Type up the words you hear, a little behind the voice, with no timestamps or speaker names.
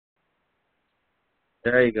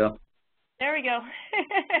There you go. There we go.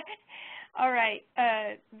 All right.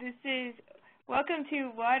 Welcome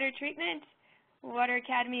to Water Treatment, Water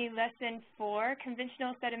Academy Lesson 4,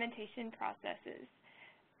 Conventional Sedimentation Processes,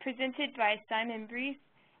 presented by Simon Brees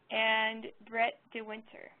and Brett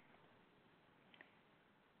DeWinter.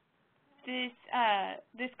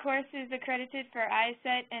 This course is accredited for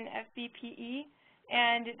ISET and FBPE,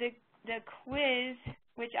 and the quiz,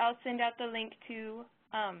 which I'll send out the link to,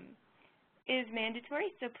 is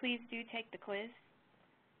mandatory, so please do take the quiz.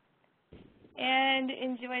 And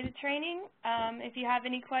enjoy the training. If you have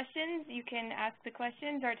any questions, you can ask the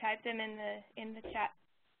questions or type them in the chat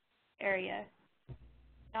area.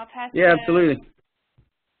 I'll pass. Yeah, absolutely.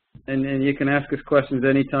 And you can ask us questions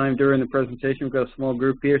anytime during the presentation. We've got a small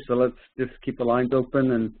group here, so let's just keep the lines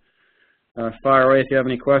open and fire away if you have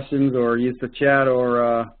any questions, or use the chat,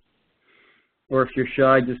 or if you're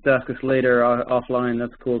shy, just ask us later offline.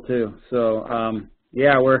 That's cool too. So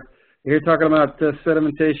yeah, we're here talking about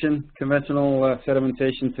sedimentation, conventional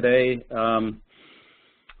sedimentation today.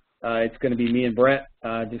 It's going to be me and Brett.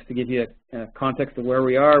 Just to give you a context of where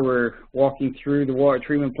we are, we're walking through the water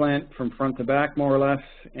treatment plant from front to back, more or less,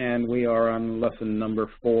 and we are on lesson number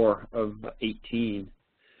 4 of 18.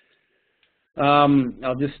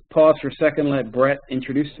 I'll just pause for a second and let Brett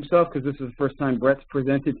introduce himself, because this is the first time Brett's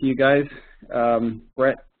presented to you guys.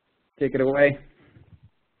 Brett, take it away.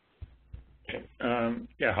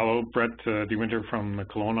 Yeah, hello, Brett DeWinter from the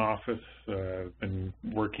Kelowna office. Been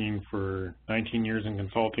working for 19 years in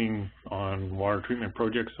consulting on water treatment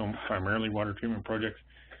projects, so primarily water treatment projects,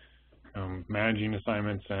 managing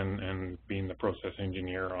assignments and being the process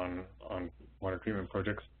engineer on water treatment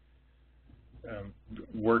projects.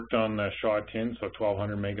 Worked on the Shaw Tin, so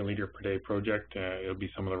 1,200 megaliter per day project. It'll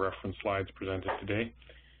be some of the reference slides presented today.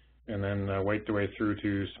 And then worked the way through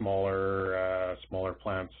to smaller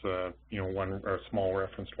plants. You know, a small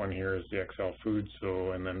referenced one here is the XL Foods.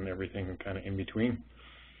 So, and then everything kind of in between,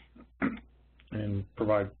 and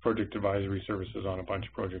provide project advisory services on a bunch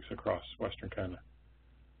of projects across Western Canada.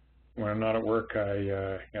 When I'm not at work,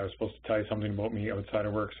 I was supposed to tell you something about me outside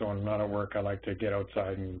of work. So when I'm not at work, I like to get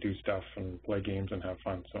outside and do stuff and play games and have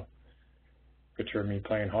fun. So, picture of me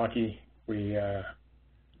playing hockey.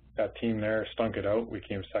 That team there stunk it out. We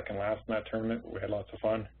came second last in that tournament. We had lots of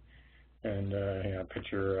fun, and yeah,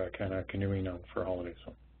 picture kind of canoeing out for holidays.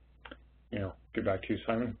 So, you know, get back to you,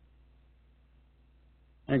 Simon.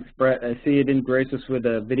 Thanks, Brett. I see you didn't grace us with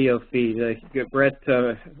a video feed. Brett's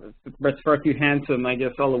far too handsome. I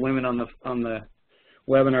guess all the women on the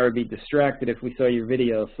webinar would be distracted if we saw your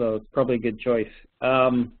video. So it's probably a good choice.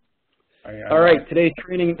 All right, today's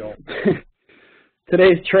training.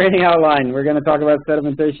 Today's training outline, we're going to talk about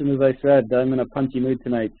sedimentation, as I said. I'm in a punchy mood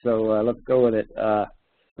tonight, so let's go with it. I'm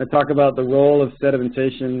going to talk about the role of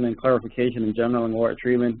sedimentation and clarification in general in water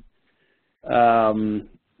treatment.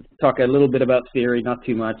 Talk a little bit about theory, not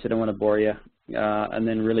too much, I don't want to bore you. And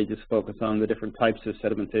then really just focus on the different types of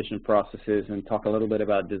sedimentation processes and talk a little bit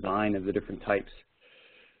about design of the different types.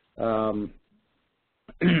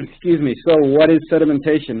 Excuse me, so what is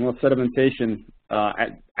sedimentation? Well, sedimentation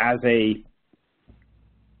as a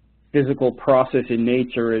physical process in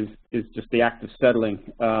nature is just the act of settling.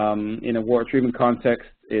 In a water treatment context,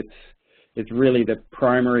 it's really the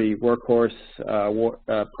primary workhorse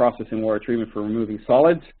process in water treatment for removing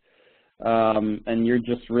solids, and you're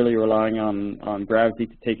just really relying on gravity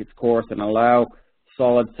to take its course and allow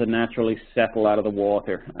solids to naturally settle out of the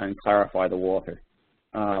water and clarify the water.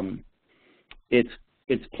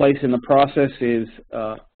 Its place in the process is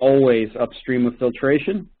always upstream of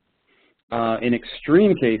filtration. In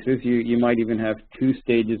extreme cases, you might even have 2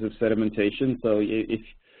 stages of sedimentation. So if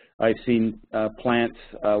I've seen plants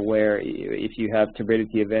where if you have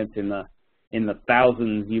turbidity events in the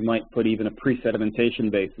thousands, you might put even a pre-sedimentation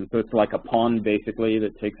basin. So it's like a pond basically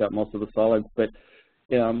that takes out most of the solids. But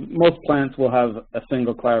most plants will have a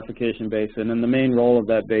single clarification basin, and the main role of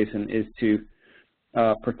that basin is to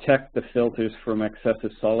protect the filters from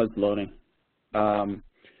excessive solids loading.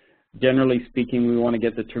 Generally speaking, we want to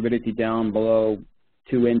get the turbidity down below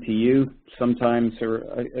 2 NTU, sometimes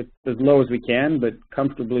as low as we can, but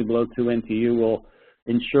comfortably below 2 NTU will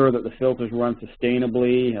ensure that the filters run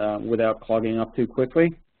sustainably without clogging up too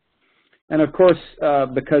quickly. And of course,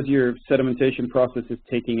 because your sedimentation process is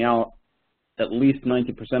taking out at least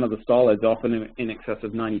 90% of the solids, often in excess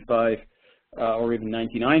of 95 or even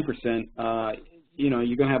 99%, you know,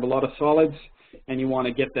 you're going to have a lot of solids, and you want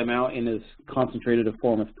to get them out in as concentrated a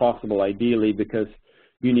form as possible, ideally, because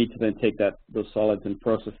you need to then take those solids and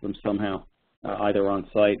process them somehow, either on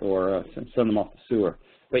site or send them off the sewer.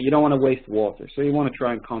 But you don't want to waste water, so you want to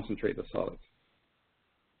try and concentrate the solids.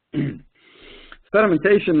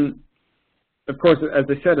 Sedimentation, of course, as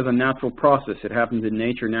I said, is a natural process. It happens in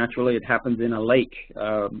nature naturally. It happens in a lake.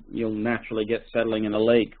 You'll naturally get settling in a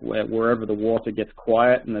lake wherever the water gets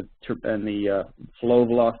quiet and the flow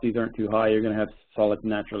velocities aren't too high. You're going to have solids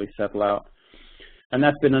naturally settle out, and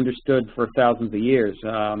that's been understood for thousands of years.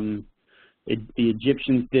 The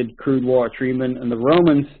Egyptians did crude water treatment, and the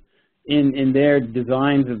Romans, in their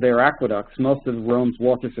designs of their aqueducts, most of Rome's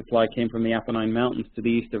water supply came from the Apennine Mountains to the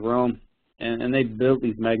east of Rome. And they built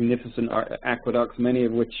these magnificent aqueducts, many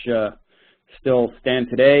of which still stand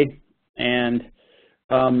today. And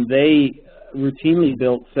they routinely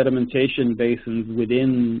built sedimentation basins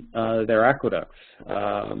within their aqueducts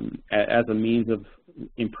as a means of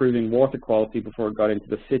improving water quality before it got into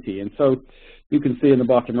the city. And so you can see in the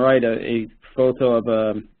bottom right a photo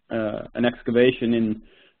of an excavation in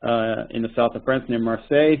the south of France near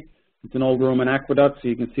Marseille. It's an old Roman aqueduct, so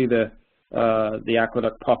you can see the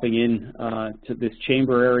aqueduct popping in to this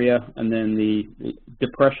chamber area, and then the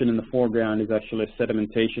depression in the foreground is actually a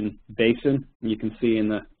sedimentation basin. And you can see in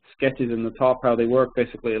the sketches in the top how they work,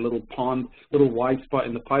 basically a little pond, little wide spot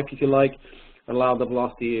in the pipe, if you like, allow the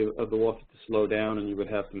velocity of the water to slow down, and you would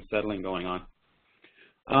have some settling going on.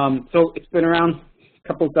 So it's been around a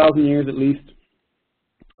couple of thousand years at least.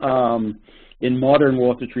 In modern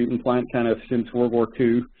water treatment plant, kind of since World War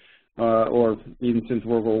II, or even since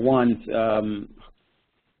World War I,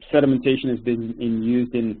 sedimentation has been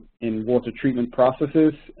used in water treatment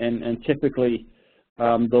processes, and typically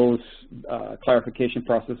those clarification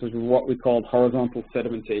processes are what we call horizontal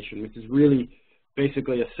sedimentation, which is really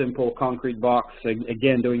basically a simple concrete box,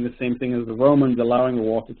 again doing the same thing as the Romans, allowing the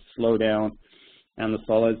water to slow down and the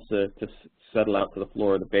solids to settle out to the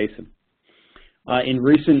floor of the basin. In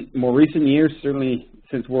more recent years, certainly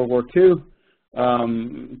since World War II,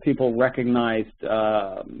 people recognized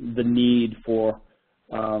the need for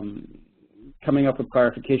coming up with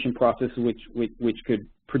clarification processes which could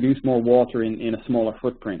produce more water in a smaller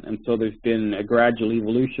footprint. And so there's been a gradual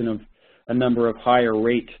evolution of a number of higher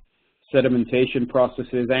rate sedimentation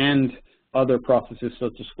processes and other processes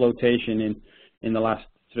such as flotation in the last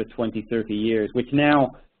sort of 20, 30 years, which now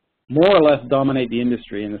more or less dominate the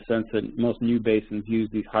industry in the sense that most new basins use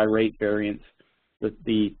these high rate variants.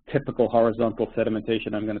 The typical horizontal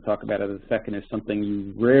sedimentation I'm going to talk about in a second is something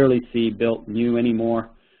you rarely see built new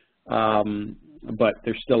anymore, but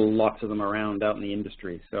there's still lots of them around out in the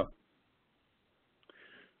industry. So,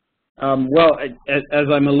 well, as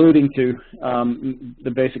I'm alluding to,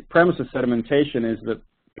 the basic premise of sedimentation is that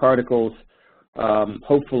particles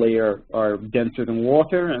hopefully are denser than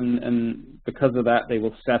water, and because of that they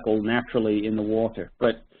will settle naturally in the water.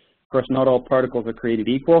 But of course not all particles are created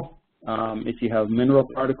equal. If you have mineral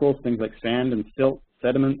particles, things like sand and silt,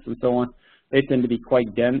 sediments and so on, they tend to be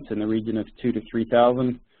quite dense in the region of 2,000 to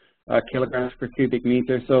 3,000 kilograms per cubic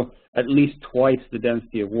meter, so at least twice the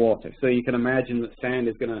density of water. So you can imagine that sand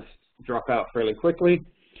is going to drop out fairly quickly,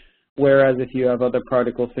 whereas if you have other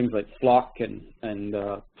particles, things like flock and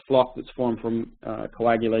flock that's formed from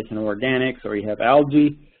coagulation of organics, or you have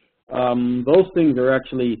algae, those things are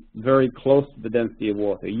actually very close to the density of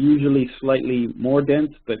water, usually slightly more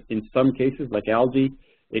dense, but in some cases, like algae,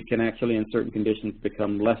 it can actually, in certain conditions,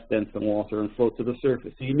 become less dense than water and float to the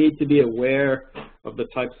surface. So you need to be aware of the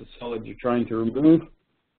types of solids you're trying to remove,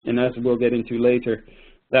 and as we'll get into later,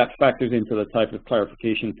 that factors into the type of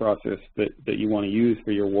clarification process that you want to use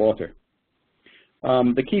for your water.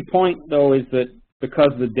 The key point, though, is that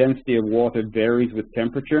because the density of water varies with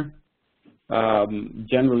temperature,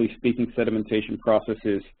 generally speaking, sedimentation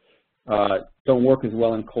processes don't work as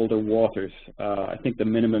well in colder waters. I think the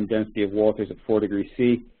minimum density of water is at 4 degrees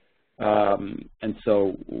C. And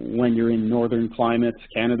so when you're in northern climates,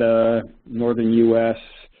 Canada, northern US,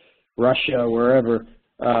 Russia, wherever,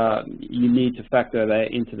 you need to factor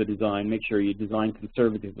that into the design. Make sure you design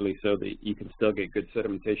conservatively so that you can still get good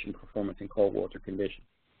sedimentation performance in cold water conditions.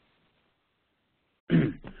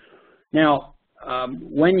 Now,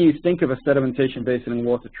 when you think of a sedimentation basin in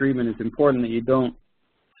water treatment, it's important that you don't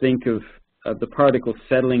think of the particles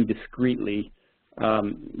settling discretely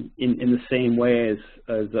in the same way as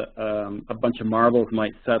a bunch of marbles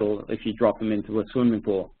might settle if you drop them into a swimming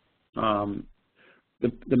pool.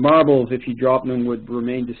 The marbles, if you drop them, would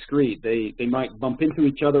remain discrete. They might bump into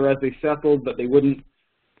each other as they settled, but they would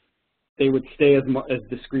stay as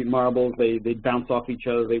discrete marbles. They'd bounce off each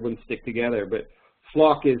other. They wouldn't stick together. But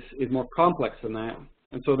flock is more complex than that.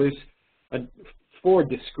 And so there's 4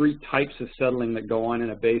 discrete types of settling that go on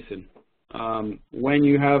in a basin. When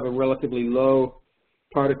you have a relatively low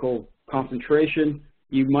particle concentration,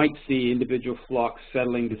 you might see individual flocks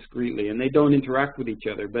settling discretely, and they don't interact with each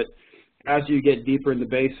other. But as you get deeper in the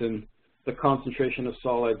basin, the concentration of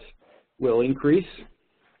solids will increase,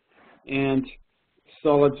 and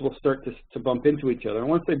solids will start to bump into each other. And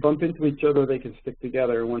once they bump into each other, they can stick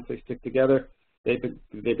together. And once they stick together, they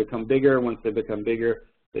become bigger. Once they become bigger,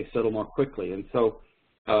 they settle more quickly. And so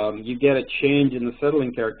you get a change in the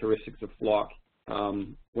settling characteristics of flock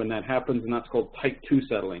when that happens, and that's called type 2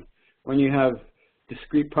 settling. When you have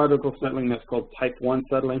discrete particle settling, that's called type 1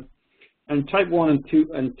 settling. And type 1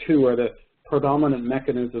 and 2 are the predominant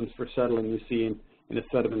mechanisms for settling you see in a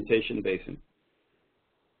sedimentation basin.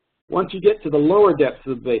 Once you get to the lower depths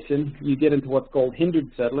of the basin, you get into what's called hindered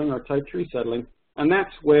settling or type 3 settling, and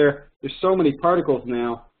that's where there's so many particles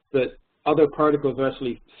now that other particles are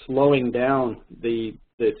actually slowing down the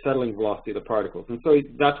settling velocity of the particles. And so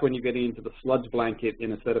that's when you're getting into the sludge blanket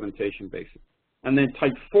in a sedimentation basin. And then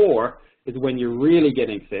type 4 is when you're really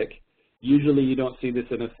getting thick. Usually you don't see this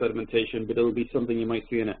in a sedimentation, but it'll be something you might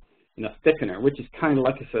see in a thickener, which is kind of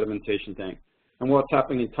like a sedimentation tank. And what's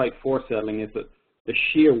happening in type 4 settling is that the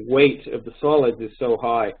sheer weight of the solids is so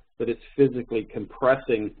high that it's physically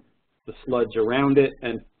compressing the sludge around it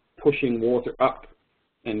and pushing water up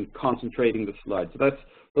and concentrating the sludge. So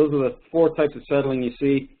those are the 4 types of settling you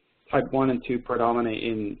see. Type 1 and 2 predominate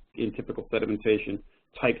in typical sedimentation.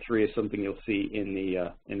 Type 3 is something you'll see in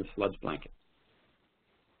the sludge blanket.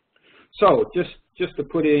 So just to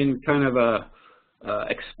put in kind of a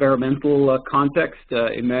experimental context,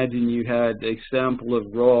 imagine you had a sample of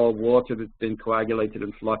raw water that's been coagulated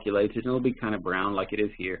and flocculated, and it'll be kind of brown like it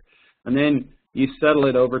is here. And then you settle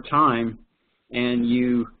it over time, and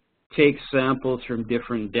you take samples from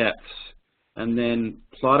different depths, and then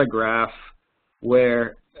plot a graph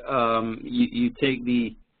where you take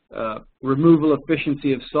the removal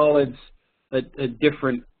efficiency of solids at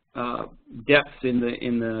different depths in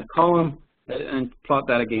the column, and plot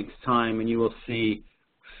that against time, and you will see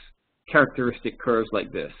characteristic curves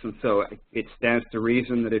like this. And so it stands to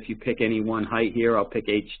reason that if you pick any one height here, I'll pick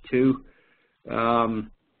H2.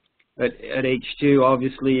 At H2,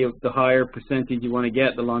 obviously, the higher percentage you want to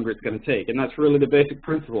get, the longer it's going to take. And that's really the basic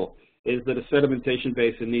principle, is that a sedimentation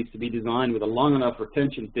basin needs to be designed with a long enough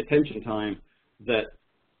detention time that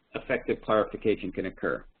effective clarification can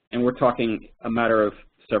occur. And we're talking a matter of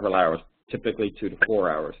several hours, typically 2 to 4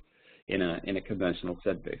 hours. In a conventional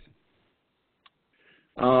sed basin.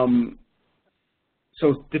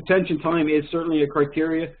 So detention time is certainly a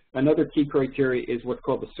criteria. Another key criteria is what's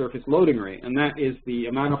called the surface loading rate, and that is the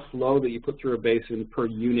amount of flow that you put through a basin per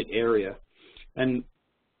unit area. And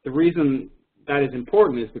the reason that is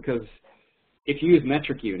important is because if you use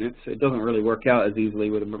metric units, it doesn't really work out as easily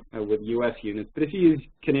with US units, but if you use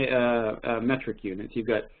metric units, you've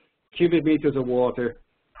got cubic meters of water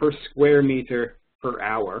per square meter per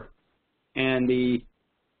hour. And the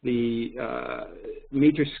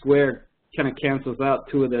meter squared kind of cancels out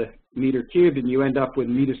 2 of the meter cubed, and you end up with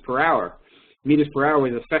meters per hour. Meters per hour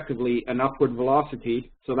is effectively an upward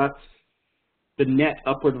velocity, so that's the net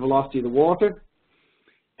upward velocity of the water,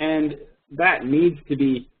 and that needs to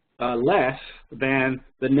be less than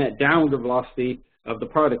the net downward velocity of the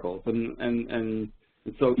particles. And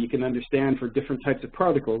so you can understand for different types of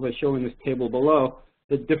particles, as shown in this table below,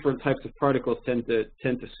 the different types of particles tend to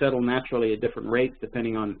settle naturally at different rates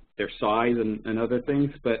depending on their size and other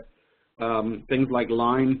things. But things like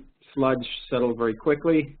lime sludge settle very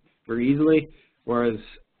quickly, very easily, whereas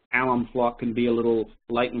alum flock can be a little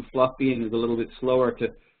light and fluffy and is a little bit slower to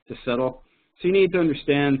settle. So you need to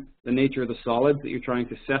understand the nature of the solids that you're trying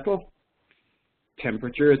to settle.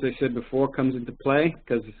 Temperature, as I said before, comes into play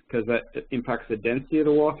because that impacts the density of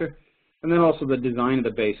the water, and then also the design of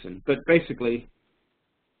the basin. But basically,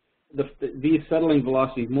 these settling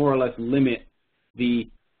velocities more or less limit the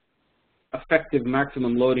effective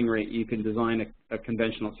maximum loading rate you can design a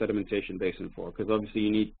conventional sedimentation basin for, because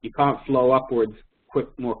obviously you can't flow upwards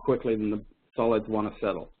more quickly than the solids want to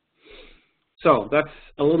settle. So that's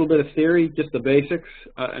a little bit of theory, just the basics.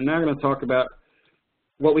 And now I'm going to talk about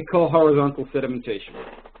what we call horizontal sedimentation.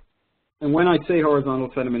 And when I say horizontal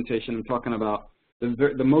sedimentation, I'm talking about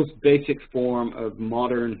the most basic form of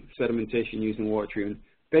modern sedimentation using water treatment.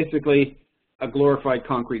 Basically, a glorified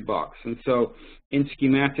concrete box. And so in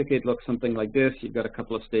schematic, it looks something like this. You've got a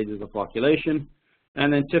couple of stages of flocculation.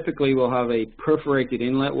 And then typically we'll have a perforated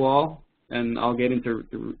inlet wall. And I'll get into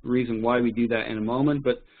the reason why we do that in a moment.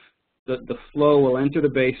 But the flow will enter the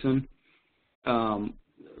basin.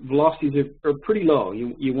 Velocities are pretty low.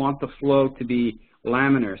 You want the flow to be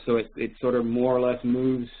laminar, so it sort of more or less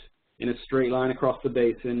moves in a straight line across the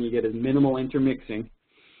basin. You get a minimal intermixing.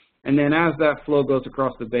 And then as that flow goes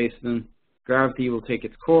across the basin, gravity will take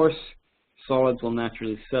its course, solids will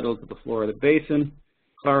naturally settle to the floor of the basin,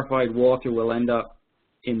 clarified water will end up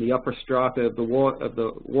in the upper strata of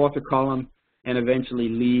the water column and eventually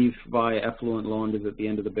leave via effluent launders at the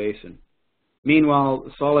end of the basin. Meanwhile,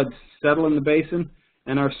 solids settle in the basin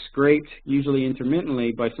and are scraped, usually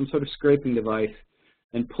intermittently, by some sort of scraping device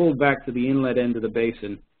and pulled back to the inlet end of the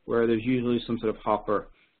basin, where there's usually some sort of hopper,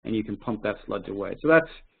 and you can pump that sludge away. So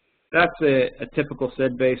that's a typical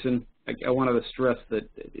sed basin. I wanted to stress that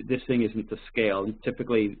this thing isn't to scale.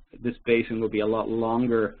 Typically, this basin will be a lot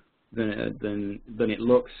longer than it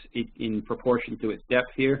looks in proportion to its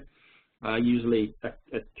depth here. Usually,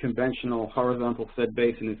 a conventional horizontal sed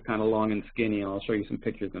basin is kind of long and skinny, and I'll show you some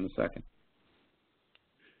pictures in a second.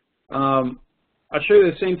 I'll show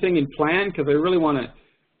you the same thing in plan because I really want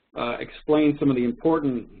to explain some of the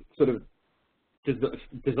important sort of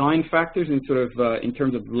design factors in in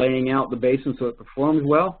terms of laying out the basin so it performs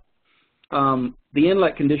well. The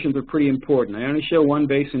inlet conditions are pretty important. I only show one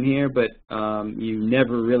basin here, but you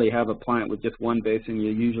never really have a plant with just one basin.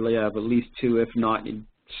 You usually have at least two, if not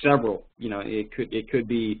several. You know, it could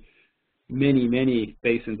be many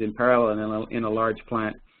basins in parallel in a large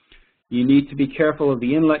plant. You need to be careful of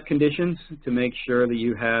the inlet conditions to make sure that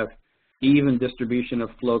you have even distribution of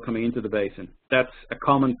flow coming into the basin. That's a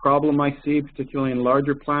common problem I see, particularly in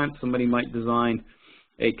larger plants. Somebody might design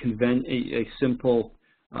a simple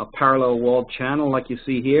parallel walled channel like you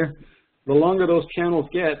see here. The longer those channels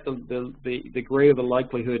get, the greater the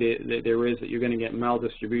likelihood there is that you're going to get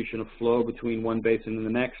maldistribution of flow between one basin and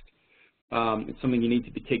the next. It's something you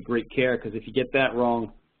need to take great care, because if you get that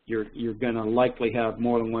wrong, you're going to likely have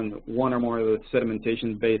more than one or more of the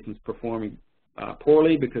sedimentation basins performing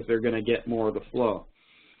poorly, because they're going to get more of the flow.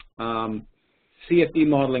 CFD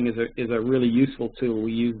modeling is a really useful tool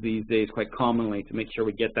we use these days quite commonly to make sure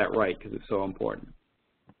we get that right, because it's so important.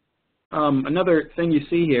 Another thing you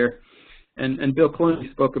see here, and Bill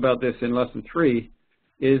Clooney spoke about this in lesson 3,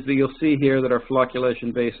 is that you'll see here that our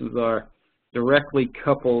flocculation basins are directly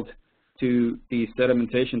coupled to the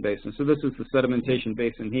sedimentation basin. So this is the sedimentation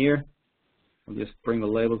basin here. I'll just bring the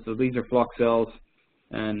labels. So these are floc cells,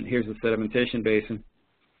 and here's the sedimentation basin.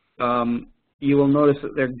 You will notice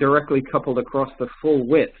that they're directly coupled across the full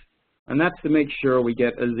width, and that's to make sure we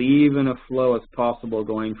get as even a flow as possible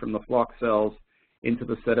going from the floc cells into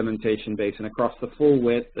the sedimentation basin across the full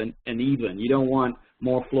width and even. You don't want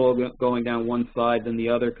more flow going down one side than the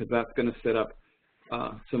other, because that's going to set up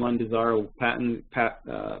some undesirable patterns.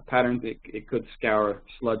 It could scour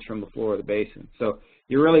sludge from the floor of the basin. So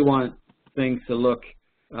you really want things to look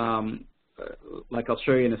like I'll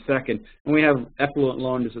show you in a second. And we have effluent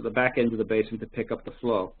launders at the back end of the basin to pick up the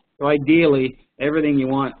flow. So ideally, everything you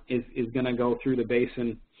want is going to go through the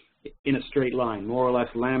basin in a straight line, more or less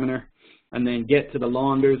laminar, and then get to the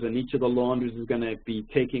launders, and each of the launders is going to be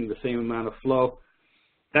taking the same amount of flow.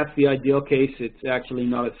 That's the ideal case. It's actually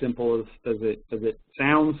not as simple as it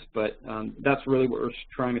sounds, but that's really what we're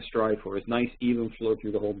trying to strive for, is nice, even flow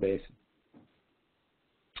through the whole basin.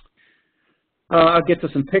 I'll get to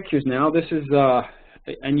some pictures now. This is, I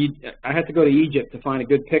had to go to Egypt to find a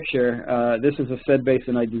good picture. This is a sed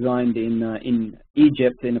basin I designed in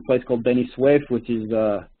Egypt, in a place called Beni Suef, which is,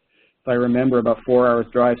 if I remember, about 4 hours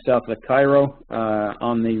drive south of Cairo,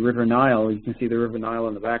 on the River Nile. You can see the River Nile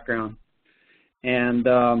in the background. And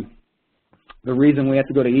the reason we have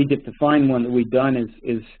to go to Egypt to find one that we've done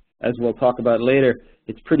is, as we'll talk about later,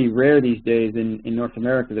 it's pretty rare these days in North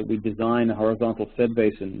America that we design a horizontal sed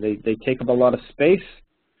basin. They take up a lot of space,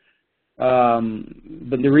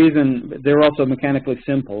 but the reason, they're also mechanically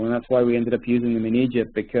simple, and that's why we ended up using them in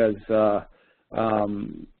Egypt, because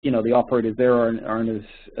you know, the operators there aren't as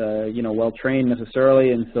you know, well trained necessarily,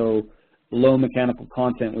 and so low mechanical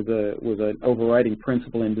content was an overriding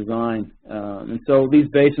principle in design. And so these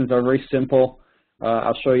basins are very simple.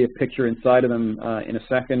 I'll show you a picture inside of them in a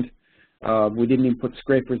second. We didn't even put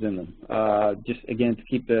scrapers in them, just again to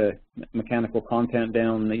keep the mechanical content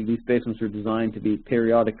down. These basins were designed to be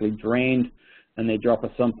periodically drained, and they drop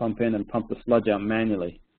a sump pump in and pump the sludge out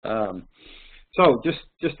manually. So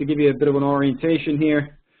just to give you a bit of an orientation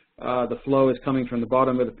here, the flow is coming from the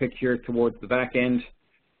bottom of the picture towards the back end.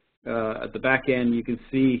 At the back end, you can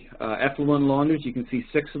see effluent launders. You can see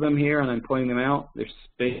 6 of them here, and I'm pointing them out. There's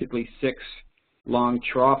basically 6 long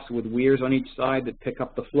troughs with weirs on each side that pick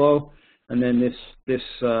up the flow, and then this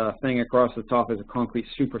thing across the top is a concrete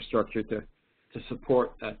superstructure to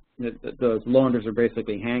support that those launders are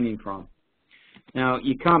basically hanging from. Now,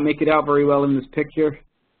 you can't make it out very well in this picture.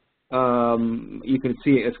 You can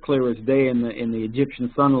see it as clear as day in the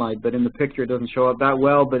Egyptian sunlight, but in the picture it doesn't show up that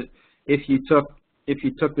well. But if you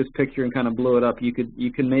took this picture and kind of blew it up, you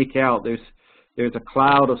can make out there's a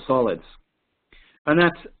cloud of solids, and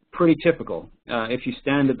that's pretty typical. if you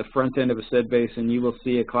stand at the front end of a sed basin, you will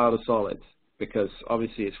see a cloud of solids because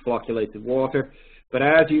obviously it's flocculated water. But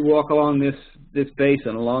as you walk along this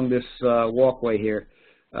basin, along this walkway here,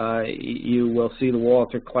 you will see the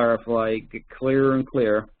water clarify, get clearer and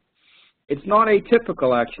clearer. It's not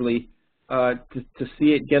atypical, actually, to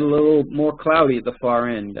see it get a little more cloudy at the far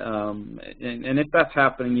end. And if that's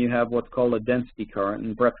happening, you have what's called a density current,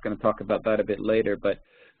 and Brett's going to talk about that a bit later. But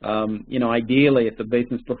you know, ideally, if the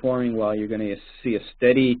basin's performing well, you're going to see a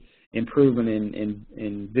steady improvement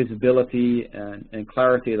in visibility and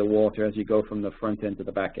clarity of the water as you go from the front end to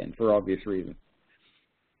the back end, for obvious reasons.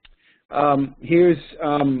 Here's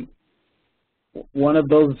one of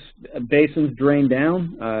those basins drained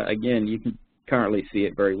down. Again, you can currently see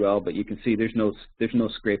it very well, but you can see there's no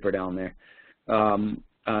scraper down there.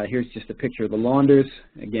 Here's just a picture of the launders,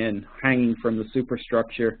 again hanging from the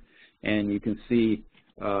superstructure, and you can see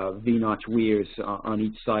V-notch weirs on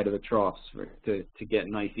each side of the troughs to get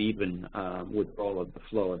nice even withdrawal of the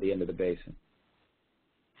flow at the end of the basin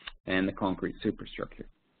and the concrete superstructure.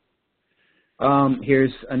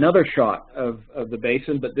 Here's another shot of the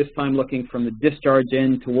basin, but this time looking from the discharge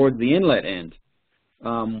end towards the inlet end.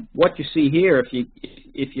 What you see here,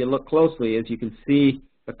 if you look closely, is you can see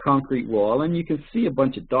a concrete wall, and you can see a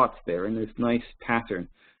bunch of dots there in this nice pattern.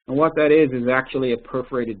 And what that is actually a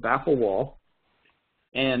perforated baffle wall,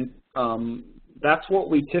 and that's what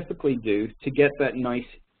we typically do to get that nice,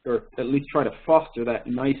 or at least try to foster that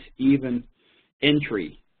nice even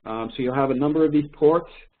entry. So you'll have a number of these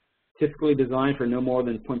ports, typically designed for no more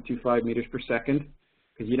than 0.25 meters per second,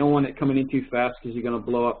 because you don't want it coming in too fast because you're going to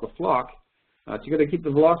blow up the flock. So you've got to keep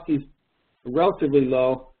the velocities relatively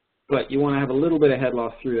low, but you want to have a little bit of head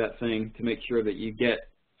loss through that thing to make sure that you get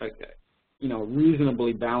a, you know,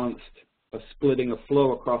 reasonably balanced splitting of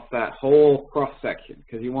flow across that whole cross section,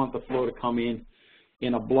 because you want the flow to come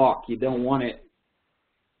in a block. You don't want it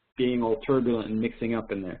being all turbulent and mixing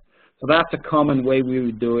up in there. So that's a common way we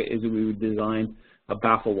would do it, is we would design a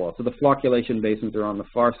baffle wall. So the flocculation basins are on the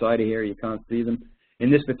far side of here. You can't see them. In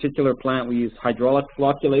this particular plant, we use hydraulic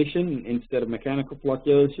flocculation instead of mechanical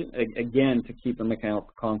flocculation, again, to keep the mechanical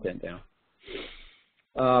content down.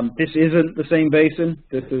 This isn't the same basin.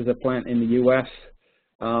 This is a plant in the U.S.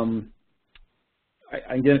 I'm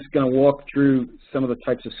just going to walk through some of the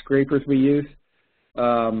types of scrapers we use.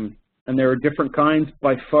 And there are different kinds.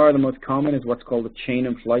 By far, the most common is what's called a chain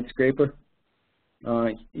and flight scraper.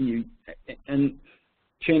 And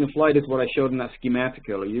chain of flight is what I showed in that schematic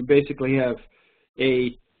earlier. You basically have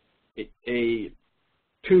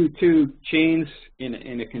two chains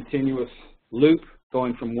in a continuous loop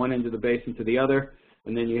going from one end of the basin to the other,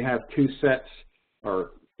 and then you have two sets,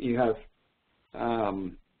 or you have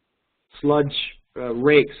sludge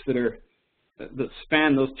rakes that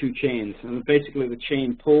span those two chains, and basically the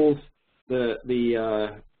chain pulls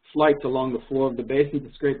the flights along the floor of the basin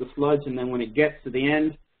to scrape the sludge, and then when it gets to the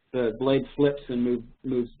end, the blade flips and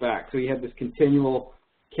moves back. So you have this continual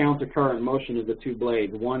counter-current motion of the two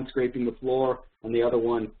blades, one scraping the floor and the other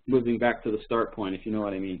one moving back to the start point, if you know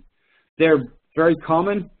what I mean. They're very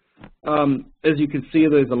common. As you can see,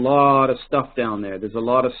 there's a lot of stuff down there. There's a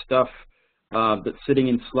lot of stuff that's sitting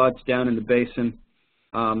in sludge down in the basin.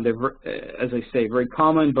 They're, as I say, very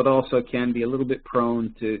common, but also can be a little bit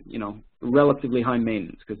prone to, you know, relatively high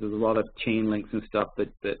maintenance, because there's a lot of chain links and stuff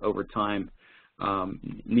that over time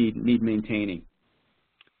need maintaining.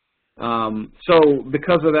 So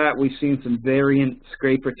because of that, we've seen some variant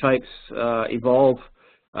scraper types evolve.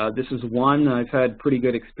 This is one. I've had pretty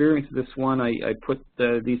good experience with this one. I put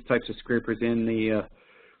these types of scrapers in the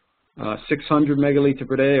 600 megaliter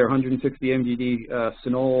per day or 160 mgd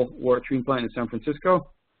Sinol water treatment plant in San Francisco.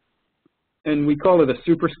 And we call it a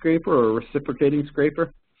super scraper or a reciprocating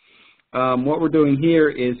scraper. What we're doing here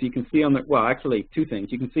is, you can see on the, well, actually two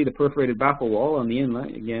things. You can see the perforated baffle wall on the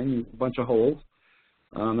inlet. Again, a bunch of holes.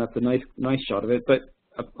 That's a nice shot of it. But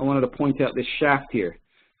I wanted to point out this shaft here.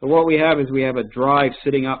 So what we have is we have a drive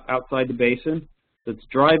sitting up outside the basin that's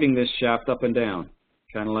driving this shaft up and down,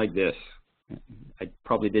 kind of like this. I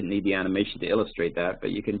probably didn't need the animation to illustrate that, but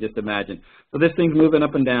you can just imagine. So this thing's moving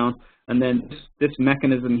up and down, and then this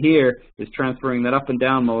mechanism here is transferring that up and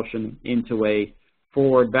down motion into a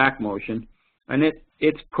forward-back motion, and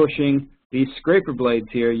it's pushing these scraper blades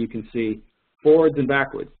here, you can see, forwards and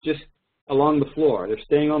backwards, just along the floor. They're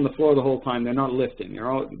staying on the floor the whole time. They're not lifting.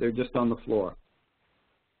 They're just on the floor.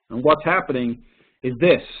 And what's happening is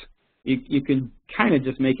this. You can kind of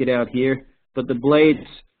just make it out here, but the blades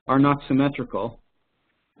are not symmetrical.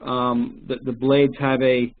 The blades have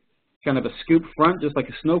a kind of a scoop front, just like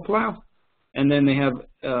a snowplow, and then they have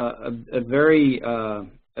a very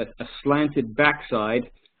slanted backside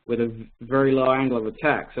with a very low angle of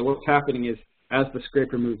attack. So what's happening is, as the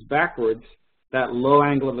scraper moves backwards, that low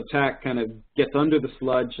angle of attack kind of gets under the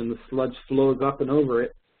sludge, and the sludge flows up and over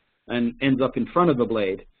it and ends up in front of the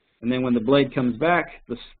blade. And then when the blade comes back,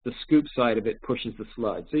 the scoop side of it pushes the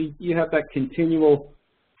sludge. So you have that continual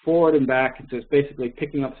forward and back. So it's basically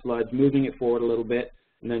picking up sludge, moving it forward a little bit,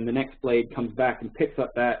 and then the next blade comes back and picks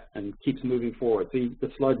up that and keeps moving forward. So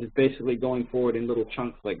the sludge is basically going forward in little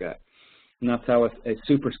chunks like that. And that's how a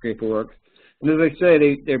super scraper works. And as I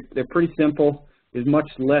say, they're pretty simple. There's much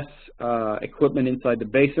less equipment inside the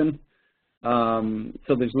basin,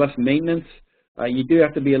 so there's less maintenance. You do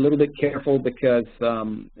have to be a little bit careful because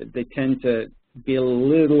they tend to be a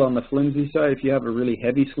little on the flimsy side. If you have a really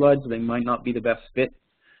heavy sludge, they might not be the best fit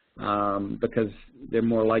because they're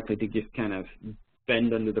more likely to just kind of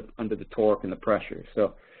bend under the torque and the pressure.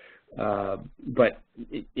 So, but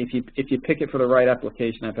if you pick it for the right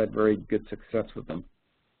application, I've had very good success with them.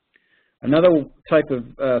 Another type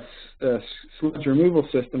of sludge removal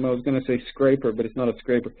system, I was going to say scraper, but it's not a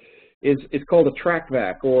scraper, is called a track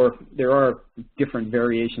vac, or there are different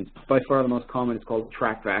variations. By far the most common is called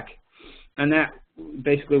track vac. And that,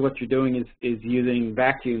 basically what you're doing is using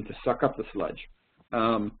vacuum to suck up the sludge.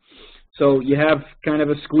 So you have kind of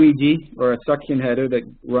a squeegee or a suction header that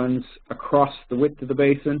runs across the width of the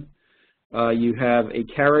basin. You have a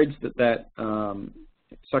carriage that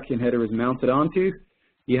suction header is mounted onto.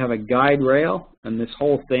 You have a guide rail, and this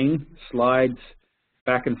whole thing slides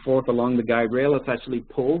back and forth along the guide rail. It's actually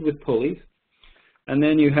pulled with pulleys. And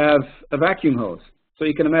then you have a vacuum hose. So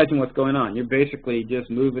you can imagine what's going on. You're basically just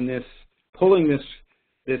moving this, pulling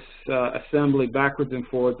this assembly backwards and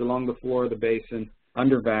forwards along the floor of the basin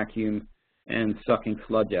under vacuum and sucking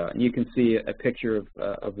sludge out. And you can see a picture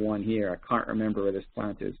of one here. I can't remember where this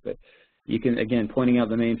plant is, but you can, again, pointing out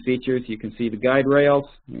the main features, you can see the guide rails.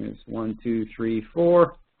 There's 1, 2, 3,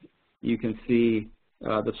 4. You can see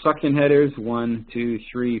the suction headers, 1, 2,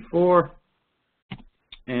 3, 4.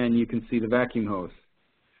 And you can see the vacuum hose.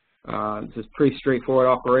 It's a pretty straightforward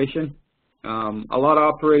operation. A lot of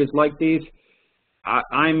operators like these.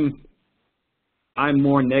 I'm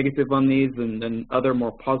more negative on these than other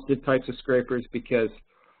more positive types of scrapers because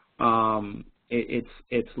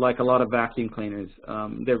it's like a lot of vacuum cleaners.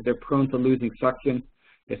 They're prone to losing suction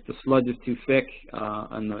if the sludge is too thick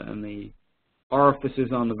and the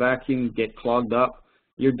orifices on the vacuum get clogged up.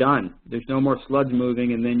 You're done. There's no more sludge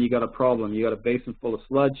moving, and then you got a problem. You got a basin full of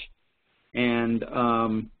sludge, and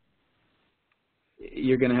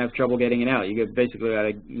you're going to have trouble getting it out. You basically got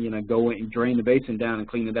to go and drain the basin down and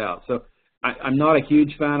clean it out. So I'm not a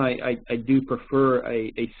huge fan. I do prefer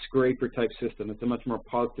a scraper type system. It's a much more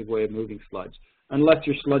positive way of moving sludge, unless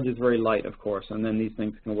your sludge is very light, of course, and then these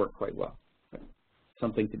things can work quite well.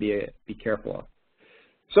 Something to be careful of.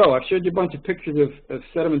 So I've showed you a bunch of pictures of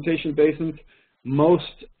sedimentation basins.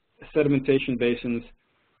 Most sedimentation basins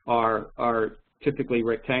are typically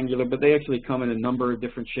rectangular, but they actually come in a number of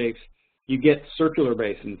different shapes. You get circular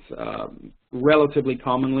basins relatively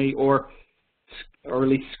commonly, or at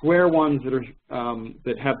least square ones that are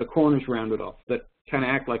that have the corners rounded off, that kind of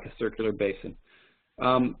act like a circular basin.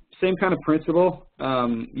 Same kind of principle.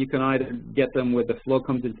 You can either get them where the flow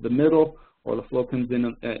comes into the middle, or the flow comes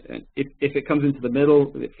in. If it comes into the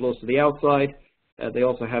middle, it flows to the outside. They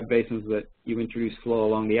also have basins that you introduce flow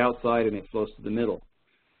along the outside, and it flows to the middle.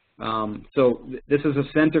 So this is a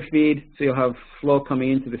center feed, so you'll have flow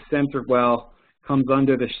coming into the center well, comes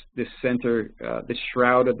under this center, this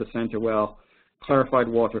shroud of the center well. Clarified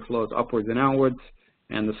water flows upwards and outwards,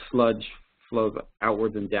 and the sludge flows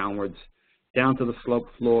outwards and downwards down to the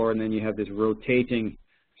sloped floor, and then you have this rotating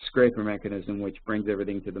scraper mechanism which brings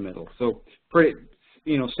everything to the middle. So pretty,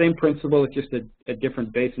 same principle, it's just a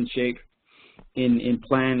different basin shape. In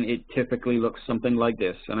plan, it typically looks something like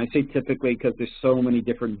this, and I say typically because there's so many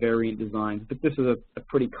different variant designs, but this is a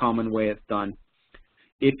pretty common way it's done.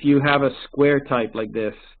 If you have a square type like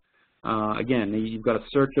this, again, you've got a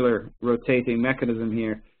circular rotating mechanism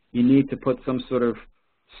here. You need to put some sort of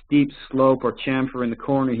steep slope or chamfer in the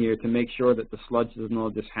corner here to make sure that the sludge doesn't all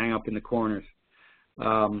just hang up in the corners.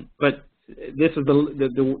 But this is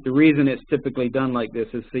the reason it's typically done like this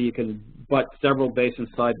is so you can butt several basins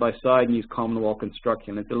side by side and use common wall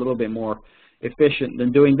construction. It's a little bit more efficient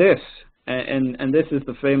than doing this. And this is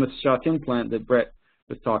the famous Shatin plant that Brett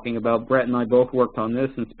was talking about. Brett and I both worked on this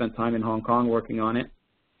and spent time in Hong Kong working on it.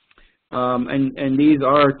 And these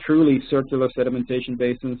are truly circular sedimentation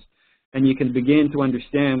basins, and you can begin to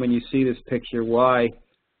understand when you see this picture why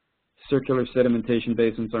circular sedimentation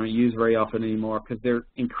basins aren't used very often anymore, because they're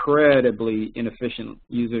incredibly inefficient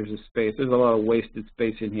users of space. There's a lot of wasted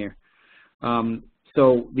space in here.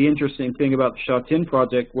 So the interesting thing about the Shatin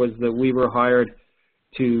project was that we were hired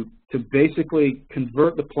to basically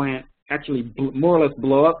convert the plant, actually more or less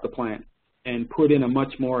blow up the plant and put in a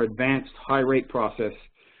much more advanced high-rate process.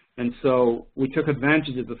 And so we took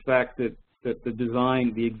advantage of the fact that the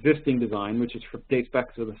design, the existing design, which dates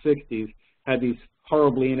back to the 60s, had these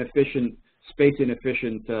horribly inefficient,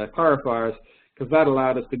 space-inefficient clarifiers, because that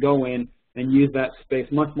allowed us to go in and use that space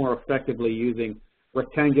much more effectively using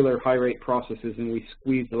rectangular high-rate processes, and we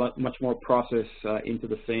squeezed much more process into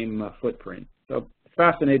the same footprint. So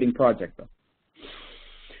fascinating project, though.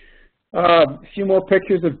 A few more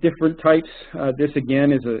pictures of different types. This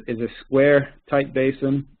again is a square type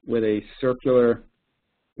basin with a circular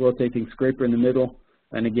rotating scraper in the middle.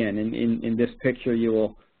 And again, in this picture, you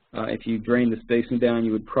will, if you drain this basin down,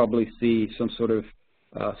 you would probably see some sort of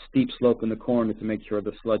steep slope in the corner to make sure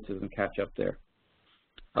the sludge doesn't catch up there.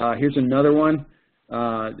 Here's another one.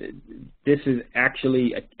 This is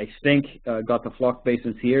actually, I think, got the flock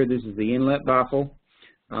basins here. This is the inlet baffle.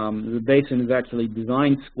 The basin is actually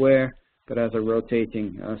designed square, but has a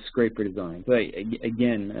rotating scraper design. So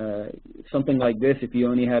again, something like this, if you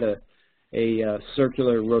only had a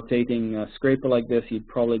circular rotating scraper like this, you'd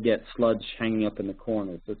probably get sludge hanging up in the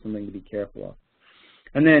corners. So something to be careful of.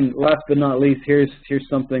 And then last but not least, here's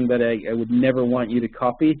something that I would never want you to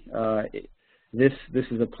copy. This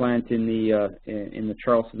is a plant in the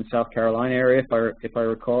Charleston, South Carolina area. If I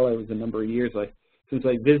recall, it was a number of years since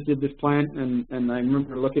I visited this plant, and I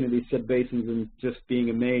remember looking at these set basins and just being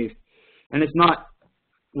amazed. And it's not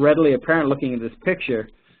readily apparent looking at this picture,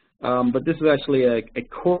 but this is actually a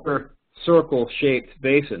quarter circle shaped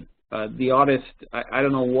basin. The artist, I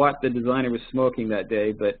don't know what the designer was smoking that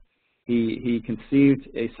day, but he conceived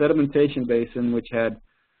a sedimentation basin which had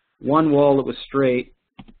one wall that was straight,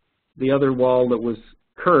 the other wall that was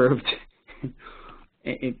curved,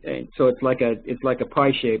 and so it's like a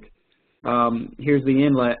pie shape. Here's the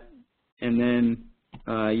inlet, and then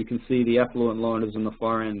you can see the effluent loaders on the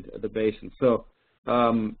far end of the basin. So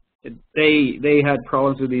they had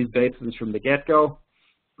problems with these basins from the get-go.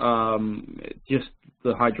 Just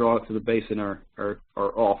the hydraulics of the basin are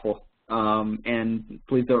awful. And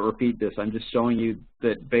please don't repeat this. I'm just showing you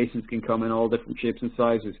that basins can come in all different shapes and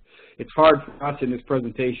sizes. It's hard for us in this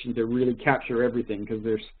presentation to really capture everything because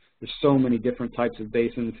there's so many different types of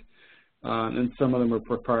basins, and some of them are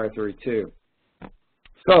proprietary too.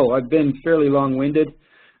 So I've been fairly long-winded,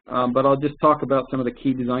 but I'll just talk about some of the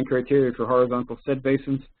key design criteria for horizontal sed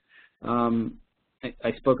basins.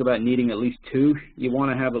 I spoke about needing at least two. You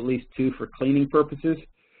want to have at least two for cleaning purposes.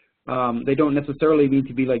 They don't necessarily need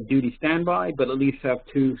to be like duty standby, but at least have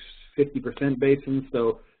two 50% basins.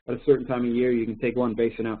 So at a certain time of year, you can take one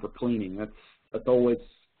basin out for cleaning. That's always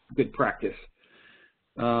good practice.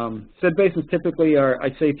 Sed basins typically are,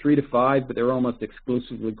 I'd say 3 to 5, but they're almost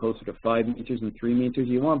exclusively closer to 5 meters and 3 meters.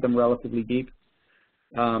 You want them relatively deep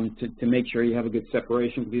to make sure you have a good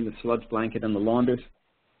separation between the sludge blanket and the launders.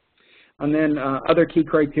 And then other key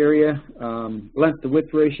criteria, length to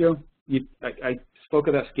width ratio. I spoke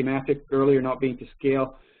of that schematic earlier, not being to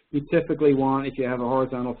scale. You typically want, if you have a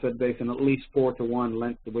horizontal sed basin, at least 4 to 1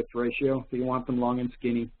 length to width ratio. So you want them long and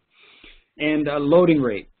skinny. And loading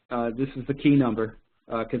rate. This is the key number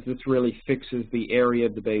because this really fixes the area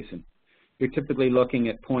of the basin. You're typically looking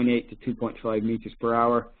at 0.8 to 2.5 meters per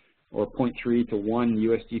hour or 0.3 to 1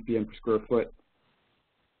 US GPM per square foot.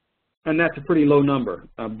 And that's a pretty low number.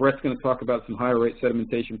 Brett's going to talk about some higher rate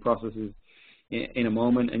sedimentation processes in a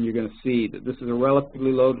moment, and you're going to see that this is a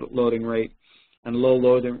relatively low loading rate, and low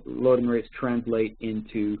loading rates translate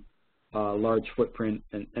into large footprint,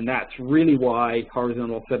 and that's really why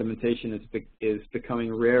horizontal sedimentation is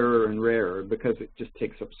becoming rarer and rarer, because it just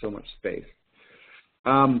takes up so much space.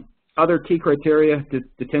 Other key criteria,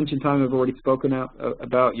 detention time I've already spoken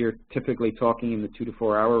about. You're typically talking in the 2 to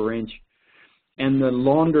 4 hour range. And the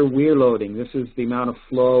launder weir loading, this is the amount of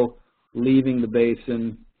flow leaving the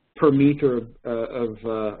basin per meter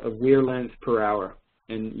of weir length per hour.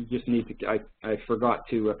 And you just need to, I forgot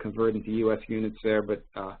to convert into US units there, but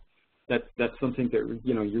that's something that,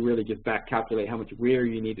 you really just back calculate how much weir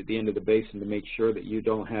you need at the end of the basin to make sure that you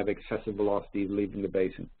don't have excessive velocity leaving the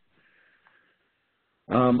basin.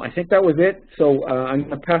 I think that was it. So I'm going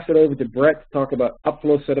to pass it over to Brett to talk about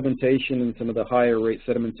upflow sedimentation and some of the higher rate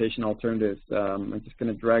sedimentation alternatives. I'm just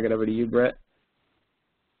going to drag it over to you, Brett.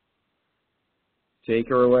 Take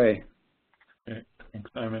her away. Okay,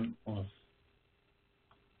 thanks, Simon.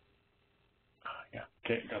 Yeah,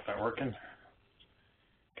 okay, got that working.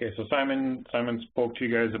 Okay, so Simon spoke to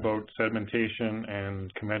you guys about sedimentation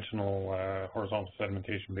and conventional horizontal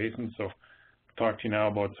sedimentation basins. So talk to you now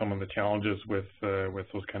about some of the challenges with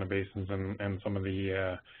those kind of basins and some of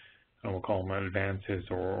the we'll call them advances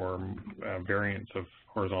or variants of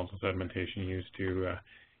horizontal sedimentation used to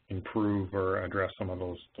improve or address some of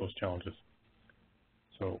those challenges.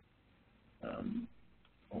 So, how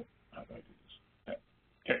do I do this?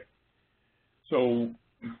 Okay. So,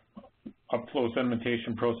 upflow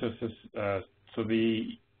sedimentation processes. So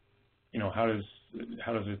how does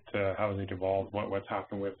it evolve? What's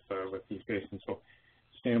happened with these basins? So,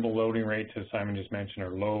 sustainable loading rates, as Simon just mentioned,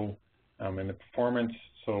 are low. And the performance,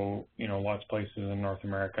 so lots of places in North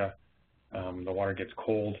America, the water gets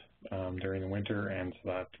cold during the winter, and so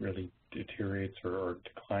that really deteriorates or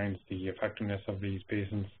declines the effectiveness of these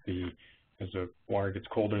basins. As the water gets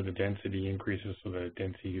colder, the density increases, so the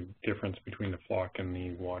density difference between the flock and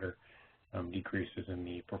the water decreases, and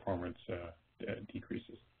the performance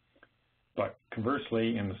decreases. But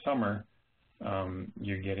conversely, in the summer,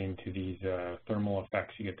 you get into these thermal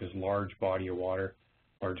effects. You get this large body of water,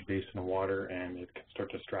 large basin of water, and it can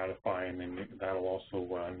start to stratify, and then that'll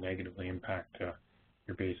also negatively impact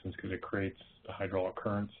your basins because it creates hydraulic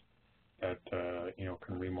currents that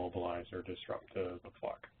can remobilize or disrupt the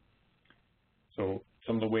flock. So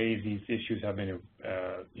some of the ways these issues have been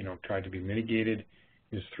tried to be mitigated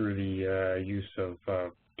is through the use of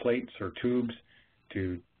plates or tubes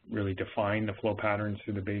to really define the flow patterns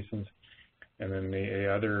through the basins. And then the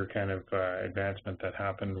other kind of advancement that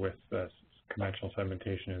happened with conventional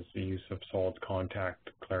sedimentation is the use of solid contact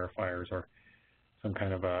clarifiers or some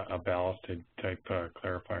kind of a ballasted type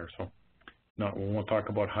clarifier. So we won't talk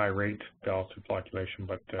about high rate ballasted flocculation,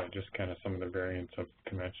 but just kind of some of the variants of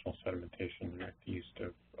conventional sedimentation with the use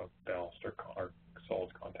of ballast or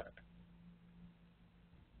solid contact.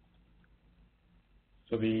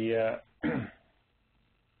 So the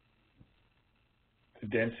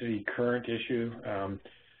density current issue.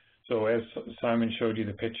 So as Simon showed you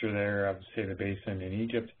the picture there of, say, the basin in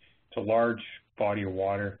Egypt, it's a large body of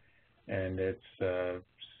water, and it's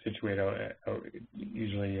situated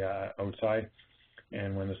usually outside.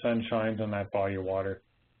 And when the sun shines on that body of water,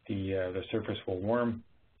 the surface will warm,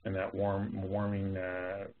 and that warm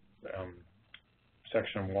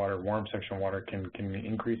section of water can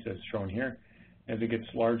increase, as shown here. As it gets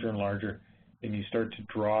larger and larger, then you start to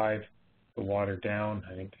drive the water down.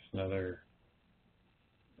 I think there's another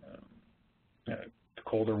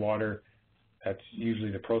colder water. That's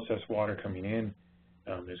usually the processed water coming in.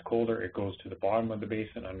 Is colder. It goes to the bottom of the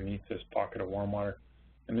basin underneath this pocket of warm water.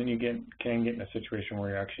 And then you can get in a situation where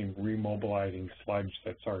you're actually remobilizing sludge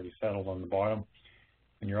that's already settled on the bottom.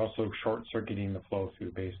 And you're also short-circuiting the flow through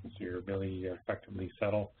the basin, so your ability to effectively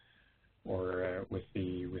settle or with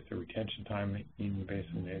the retention time in the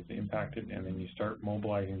basin is impacted. And then you start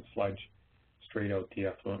mobilizing sludge straight out the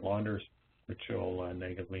effluent launders, which will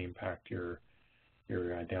negatively impact your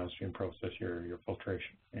downstream process, your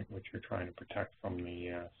filtration, which you're trying to protect from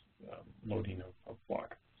the loading of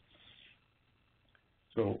flock.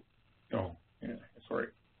 So, sorry.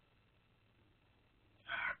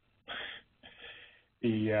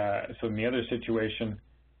 So in the other situation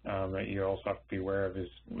that you also have to be aware of is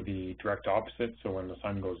the direct opposite. So when the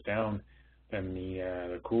sun goes down, then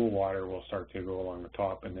the cool water will start to go along the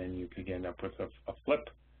top, and then you could end up with a flip.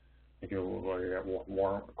 Where you have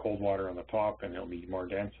cold water on the top, and it'll be more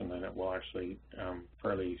dense, and then it will actually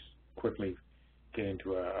fairly quickly get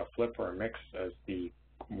into a flip or a mix as the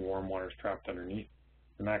warm water is trapped underneath.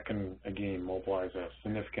 And that can, again, mobilize a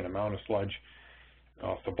significant amount of sludge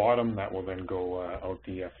off the bottom that will then go out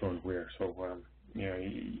the effluent weir. So,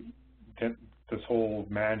 this whole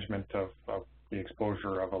management of the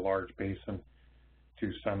exposure of a large basin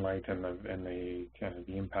to sunlight and the kind of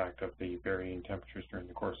the impact of the varying temperatures during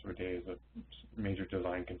the course of a day is a major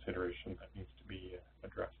design consideration that needs to be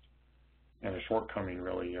addressed, and a shortcoming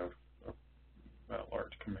really of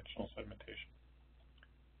large conventional sedimentation.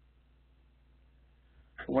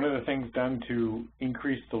 One of the things done to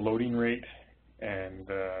increase the loading rate and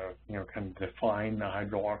kind of define the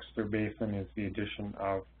hydrolox through basin is the addition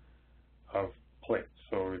of plates.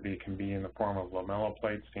 So they can be in the form of lamella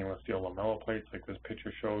plates, stainless steel lamella plates like this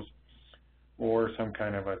picture shows, or some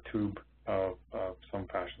kind of a tube of some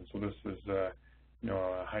fashion. So this is a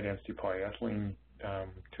high density polyethylene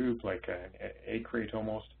tube, like an egg crate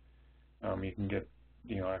almost. You can get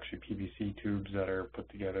actually PVC tubes that are put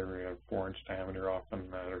together 4-inch diameter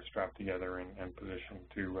often that are strapped together and positioned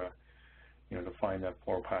to define that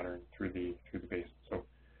flow pattern through the basin. So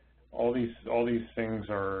all these things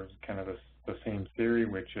are kind of the same theory,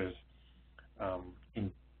 which is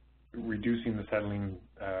in reducing the settling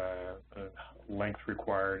length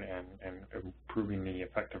required and improving the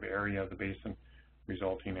effective area of the basin,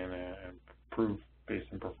 resulting in improve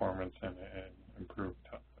basin performance and improve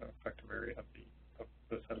effective area of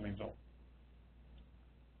the settling zone.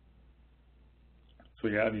 So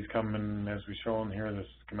yeah, these come in, as we've shown here, this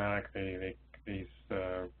schematic, these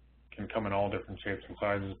can come in all different shapes and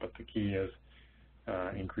sizes, but the key is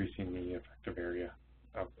increasing the effective area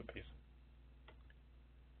of the basin.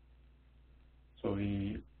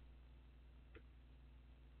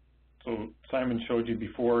 So Simon showed you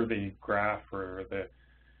before the graph, or the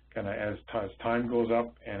kind of as time goes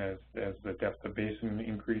up and as the depth of basin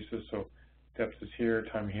increases. So depth is here,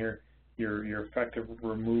 time here. Your effective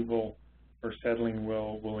removal or settling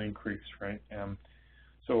will increase, right?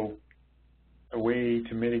 So a way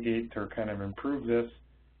to mitigate or kind of improve this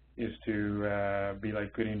is to be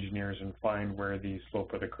like good engineers and find where the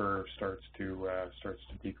slope of the curve starts to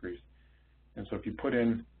decrease. And so if you put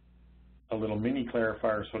in a little mini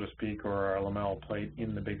clarifier, so to speak, or a lamellal plate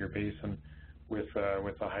in the bigger basin with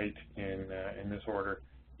a height in this order,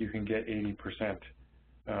 you can get 80%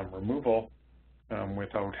 removal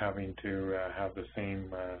without having to have the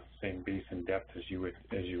same basin depth as you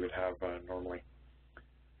would have normally.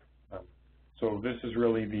 So this is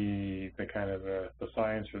really the kind of the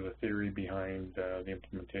science or the theory behind the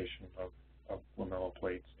implementation of lamellal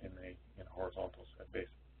plates in a horizontal set basin.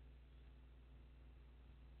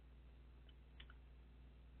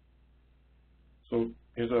 So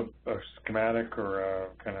here's a schematic or a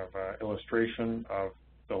kind of illustration of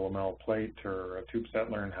the lamellal plate or a tube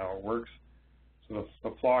settler and how it works. So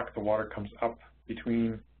the flock, the water comes up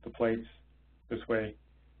between the plates this way.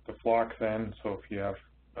 The flock then, so if you have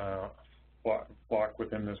flock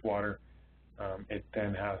within this water, it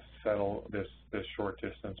then has to settle this short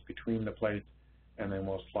distance between the plates, and then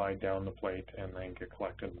will slide down the plate and then get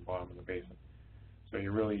collected in the bottom of the basin. So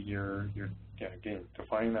you're again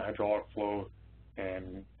defining the hydraulic flow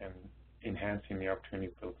and enhancing the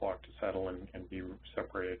opportunity for the flock to settle and be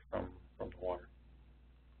separated from the water.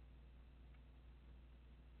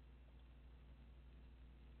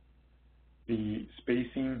 The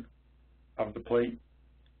spacing of the plate,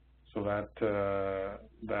 so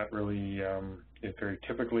that really is very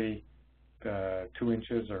typically 2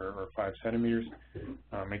 inches or 5 centimeters.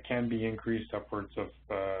 It can be increased upwards of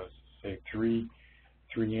say 3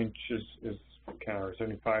 inches is kind of, or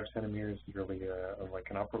 75 centimeters is really like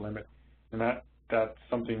an upper limit, and that's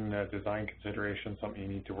something, design consideration, something you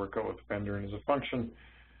need to work out with the vendor, and is a function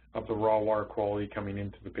of the raw water quality coming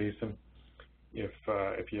into the basin.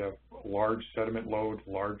 If you have a large sediment load,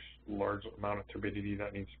 large amount of turbidity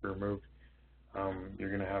that needs to be removed, you're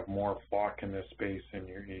going to have more flock in this space, and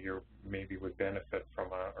you maybe would benefit from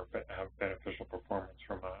or have beneficial performance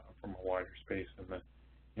from a wider space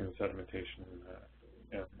in the sedimentation,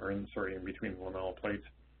 or in between the lamellal plates.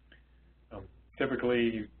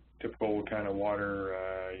 Typical kind of water,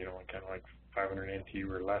 kind of like 500 NTU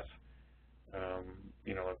or less, a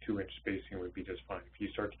 2-inch spacing would be just fine. If you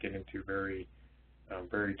start to get into very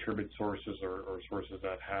turbid sources or sources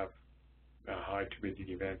that have high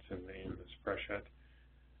turbidity events in this freshet,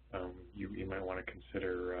 you might want to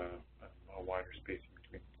consider a wider spacing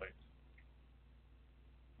between the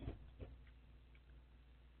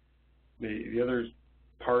plates. The other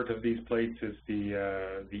part of these plates is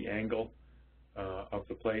the angle of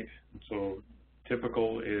the plate. So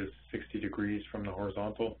typical is 60 degrees from the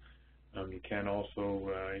horizontal. You can also,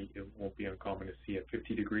 it won't be uncommon to see a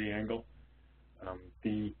 50-degree angle.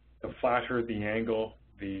 The flatter the angle,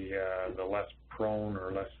 the less prone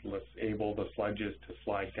or less able the sludge is to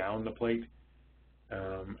slide down the plate,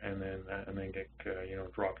 and then get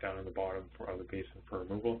drop down in the bottom of the basin for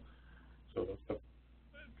removal. So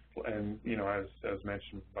as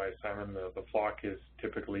mentioned by Simon, the flock is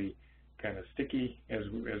typically kind of sticky, as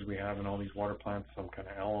we have in all these water plants, some kind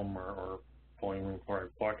of alum or polyamine chloride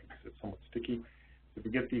flock, because it's somewhat sticky. So if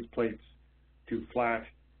we get these plates too flat,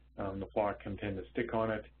 the flock can tend to stick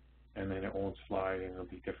on it, and then it won't slide, and it'll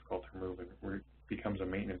be difficult to remove, and it becomes a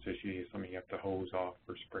maintenance issue, something you have to hose off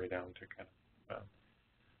or spray down to kind of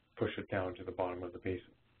push it down to the bottom of the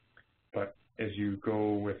basin. But as you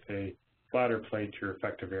go with a flatter plate, your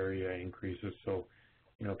effective area increases. So,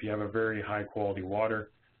 if you have a very high quality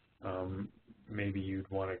water, maybe you'd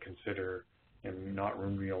want to consider, and not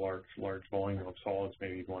removing a large volume of solids,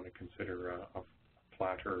 maybe you'd want to consider a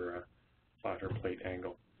flatter plate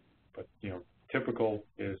angle. But typical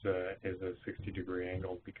is a 60-degree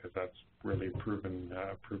angle, because that's really a proven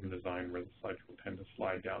design where the sludge will tend to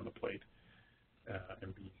slide down the plate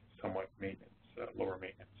and be somewhat lower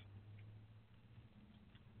maintenance.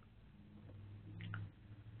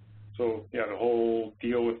 So yeah, the whole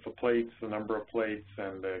deal with the plates, the number of plates,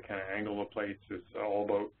 and the kind of angle of plates is all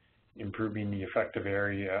about improving the effective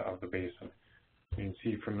area of the basin. You can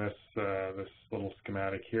see from this this little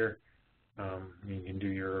schematic here, you can do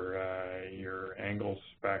your angles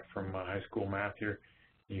back from high school math here.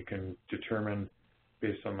 You can determine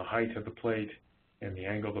based on the height of the plate and the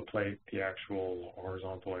angle of the plate, the actual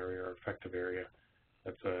horizontal area or effective area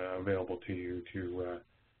that's available to you to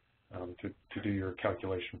do your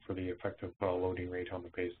calculation for the effective loading rate on the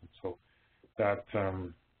basin. So that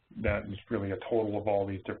is really a total of all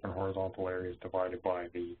these different horizontal areas divided by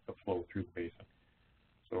the flow through the basin.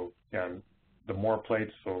 So yeah, the more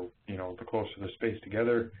plates, so the closer the space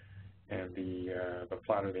together, and the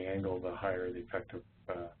flatter the angle, the higher the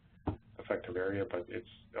effective area. But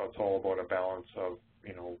it's all about a balance of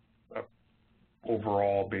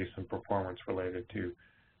overall basin performance related to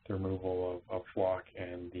the removal of flock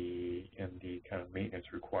and the kind of maintenance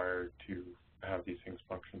required to have these things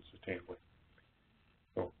function sustainably.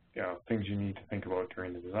 So yeah, things you need to think about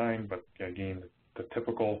during the design. But again, the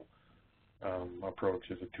typical approach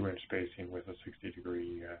is a 2-inch spacing with a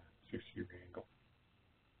 60-degree angle.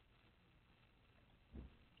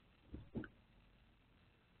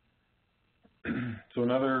 So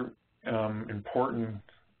another important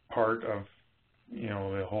part of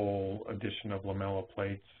the whole addition of lamella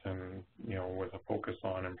plates, and with a focus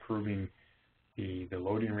on improving the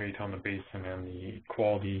loading rate on the basin and the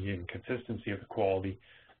quality and consistency of the quality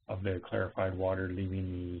of the clarified water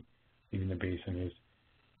leaving the basin, is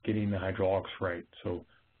getting the hydraulics right. So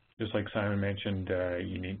just like Simon mentioned,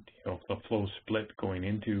 you need the flow split going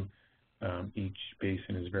into each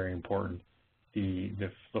basin is very important.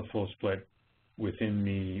 The flow split within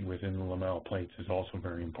the lamella plates is also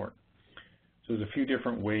very important. So there's a few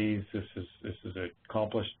different ways this is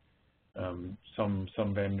accomplished. Some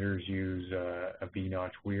vendors use a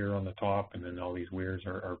V-notch weir on the top, and then all these weirs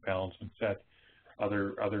are balanced and set.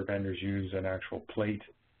 Other vendors use an actual plate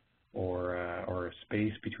or a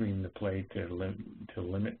space between the plate to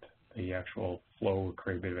limit the actual flow,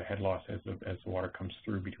 create a bit of a head loss as the water comes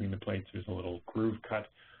through between the plates. There's a little groove cut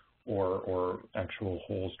or actual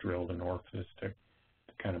holes drilled in orifice to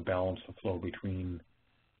kind of balance the flow between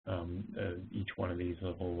each one of these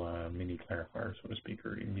little mini clarifiers, so to speak,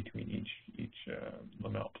 or in between each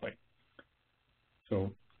lamella plate.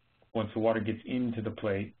 So once the water gets into the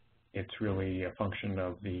plate, it's really a function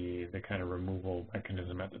of the kind of removal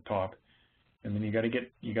mechanism at the top, and then you got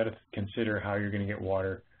to consider how you're going to get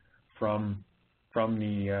water from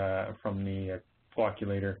the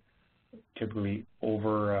flocculator, typically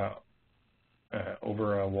over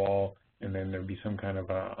a wall, and then there'd be some kind of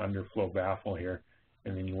a underflow baffle here,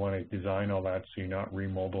 and then you want to design all that so you're not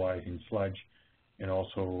remobilizing sludge, and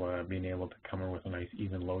also being able to come in with a nice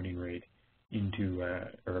even loading rate into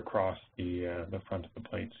or across the front of the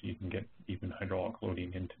plate, so you can get even hydraulic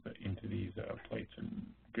loading into these plates and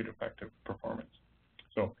good effective performance.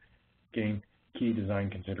 So again, key design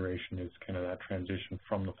consideration is kind of that transition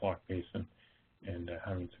from the flock basin and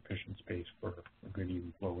having sufficient space for a good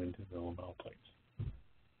even flow into the lamella plates.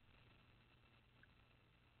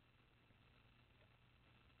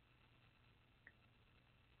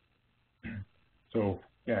 So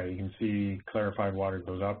yeah, you can see clarified water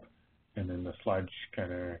goes up, and then the sludge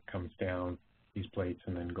kind of comes down these plates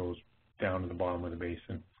and then goes down to the bottom of the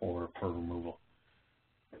basin for removal.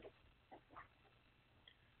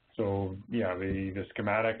 So yeah, the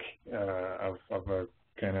schematic of a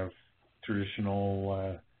kind of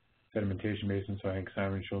traditional sedimentation basin, so I think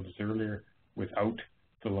Simon showed us earlier, without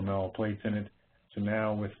the lamella plates in it. So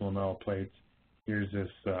now with lamella plates, here's this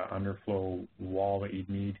underflow wall that you'd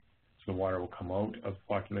need. So the water will come out of the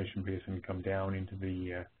flocculation basin, come down into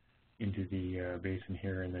the basin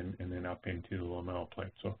here, and then up into the lamella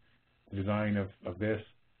plate. So the design of this,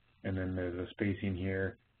 and then the spacing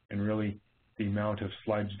here, and really the amount of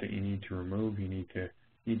sludge that you need to remove. You need to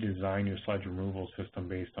design your sludge removal system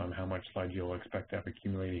based on how much sludge you'll expect to have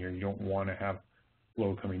accumulated here. You don't want to have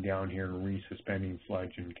flow coming down here and resuspending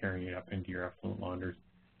sludge and carrying it up into your effluent launders,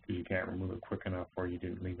 because you can't remove it quick enough, or you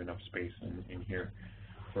didn't leave enough space in here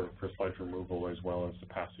for sludge removal, as well as the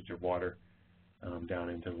passage of water down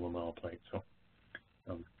into the lamella plate. So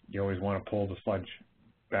you always want to pull the sludge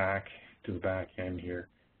back to the back end here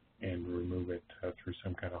and remove it through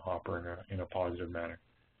some kind of hopper in a positive manner.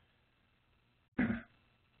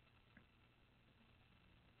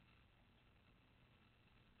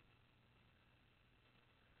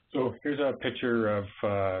 So here's a picture of,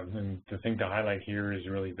 and the thing to highlight here is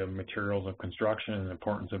really the materials of construction and the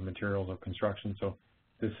importance of materials of construction. So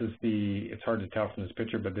this is it's hard to tell from this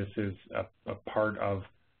picture, but this is a part of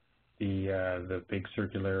the big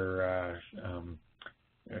circular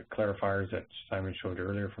clarifiers that Simon showed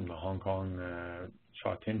earlier from the Hong Kong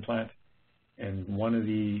Shaw Tin plant, and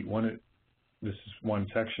this is one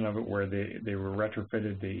section of it where they were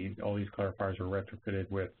retrofitted. All these clarifiers were retrofitted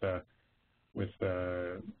with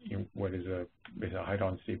what is a high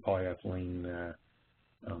density polyethylene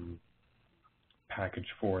package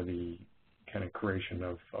for the kind of creation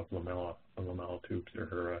of lamella tubes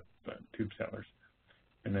or tube settlers.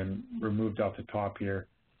 And then removed off the top here,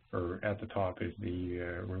 or at the top, is the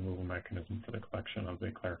removal mechanism for the collection of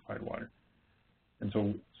the clarified water. And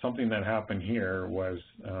so something that happened here was,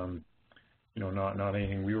 not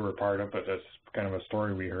anything we were a part of, but that's kind of a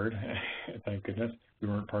story we heard. Thank goodness we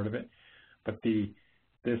weren't part of it. But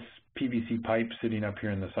this PVC pipe sitting up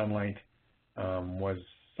here in the sunlight was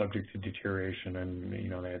subject to deterioration, and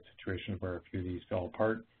they had situations where a few of these fell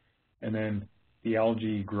apart. And then the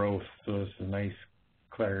algae growth, so this is a nice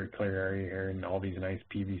clear area here, and all these nice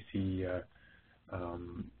PVC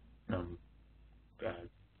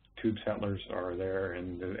tube settlers are there,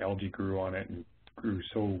 and the algae grew on it and grew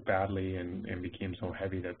so badly and became so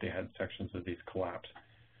heavy that they had sections of these collapse.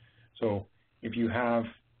 So if you have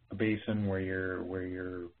a basin where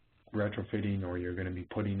you're retrofitting, or you're going to be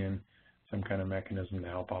putting in some kind of mechanism to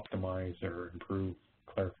help optimize or improve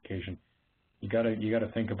clarification, you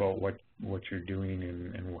gotta think about what you're doing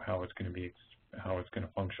and how it's going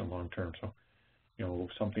to function long term. So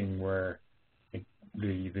something where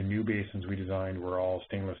the new basins we designed were all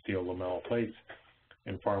stainless steel lamella plates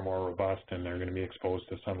and far more robust, and they're going to be exposed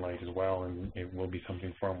to sunlight as well, and it will be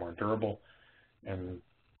something far more durable. And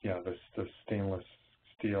yeah, the stainless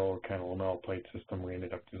steel kind of lamella plate system we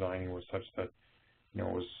ended up designing was such that it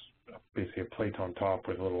was basically a plate on top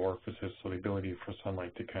with little orifices, so the ability for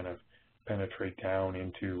sunlight to kind of penetrate down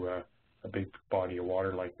into a big body of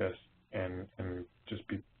water like this and just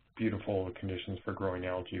be beautiful. The conditions for growing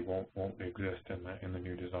algae won't exist in the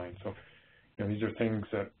new design. So these are things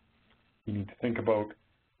that you need to think about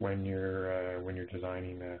when you're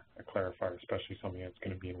designing a clarifier, especially something that's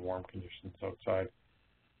going to be in warm conditions outside.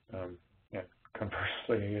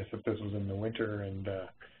 Conversely, I guess if this was in the winter and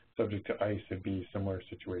subject to ice, it'd be similar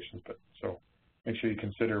situations. But so make sure you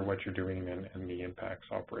consider what you're doing and the impacts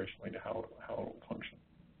operationally to how it will function.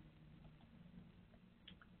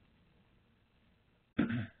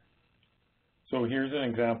 So here's an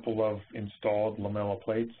example of installed lamella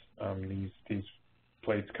plates. These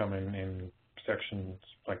plates come in sections,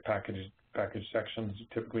 like package sections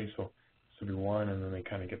typically. So this would be one, and then they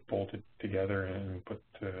kind of get bolted together and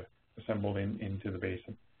assembled into the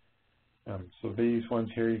basin. So these ones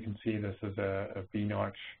here, you can see this is a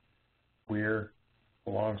V-notch weir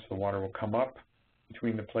along, so the water will come up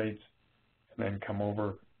between the plates and then come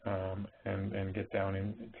over and get down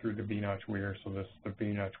in through the V-notch weir. So the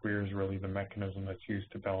V-notch weir is really the mechanism that's used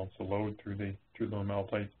to balance the load through the lamella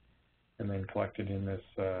plates, and then collected in this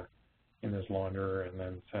launderer and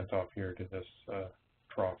then sent off here to this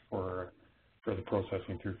trough for the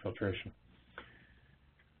processing through filtration.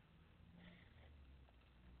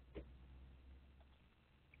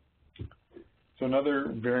 So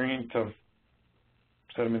another variant of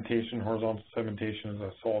sedimentation, horizontal sedimentation, is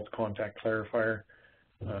a solids contact clarifier.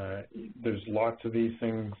 There's lots of these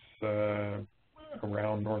things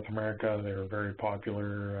around North America. They were very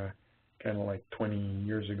popular kind of like 20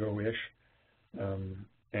 years ago-ish.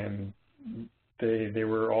 And they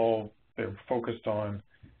were focused on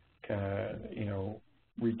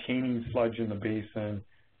retaining sludge in the basin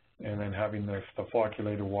and then having the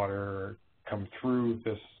flocculated water come through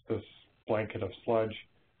this blanket of sludge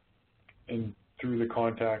and through the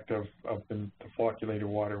contact of the flocculated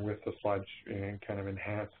water with the sludge, and kind of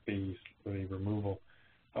enhance the removal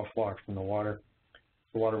of flocks from the water.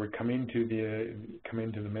 The water would come into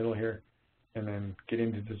the middle here, and then get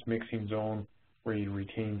into this mixing zone where you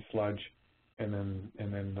retain sludge, and then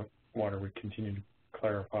the water would continue to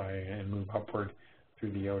clarify and move upward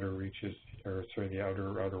through the outer reaches, or sorry, the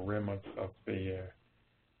outer rim of the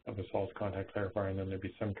solids contact clarifier, and then there'd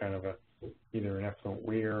be some kind of either an effluent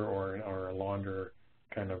weir or a launder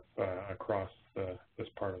kind of across this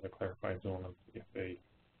part of the clarified zone of the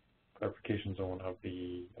clarification zone of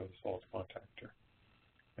the solids contactor,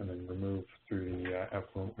 and then remove through the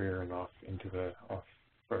effluent weir and off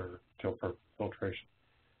for filtration.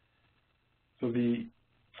 So the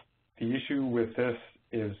issue with this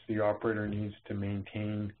is the operator needs to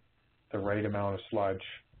maintain the right amount of sludge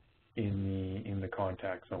in the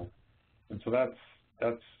contact zone, and so that's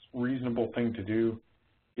reasonable thing to do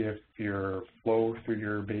if your flow through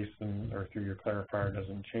your basin or through your clarifier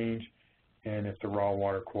doesn't change, and if the raw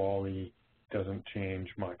water quality doesn't change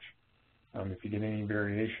much. If you get any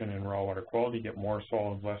variation in raw water quality, you get more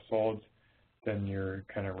solids, less solids, then your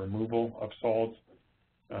kind of removal of solids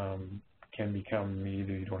can become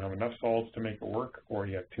either you don't have enough solids to make it work, or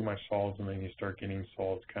you have too much solids and then you start getting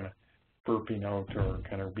solids kind of burping out or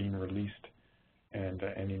kind of being released and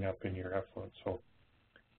ending up in your effluent. So,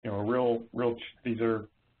 you know, these are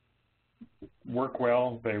work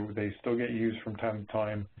well. They still get used from time to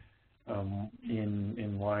time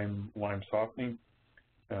in lime softening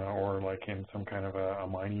or like in some kind of a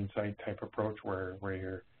mining site type approach where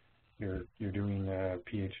you're doing a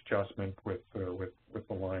pH adjustment with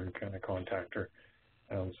the lime kind of contactor.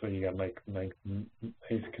 So you got like nice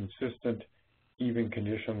consistent, even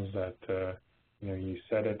conditions that you know, you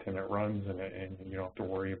set it and it runs, and you don't have to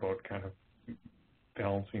worry about kind of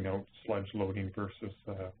balancing out sludge loading versus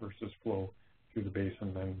flow through the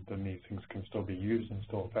basin. Then these things can still be used and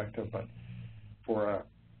still effective. But for a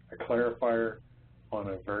clarifier on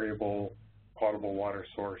a variable potable water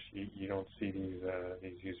source, you don't see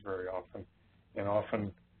these used very often. And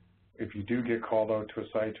often, if you do get called out to a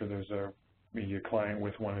site or there's a client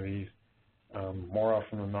with one of these, more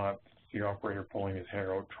often than not, it's the operator pulling his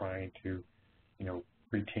hair out trying to, you know,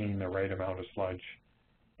 retain the right amount of sludge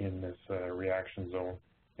in this reaction zone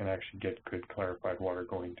and actually get good clarified water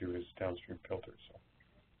going to his downstream filters.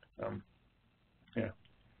 So, yeah,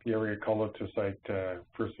 if you ever get called out to a site,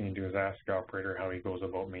 first thing you do is ask the operator how he goes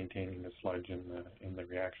about maintaining the sludge in the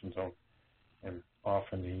reaction zone. And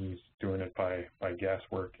often he's doing it by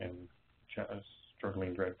guesswork and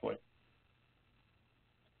struggling dreadfully.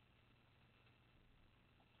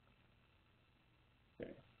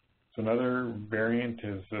 So another variant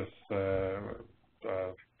is this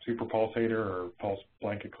super pulsator or pulse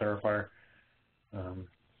blanket clarifier.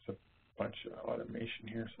 It's a bunch of automation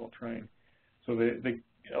here, so I'll try and. So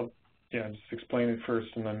I'll just explain it first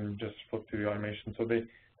and then just flip through the automation. So the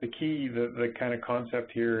key, the kind of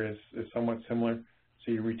concept here is somewhat similar.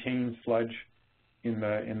 So you retain sludge in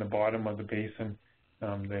the bottom of the basin.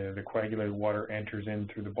 The coagulated water enters in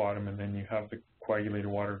through the bottom, and then you have the coagulated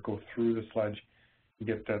water go through the sludge. You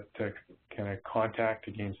get that kind of contact,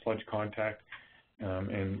 again, sludge contact,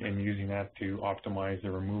 and using that to optimize the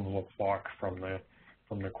removal of floc from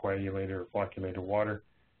the coagulated or flocculated water,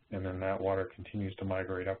 and then that water continues to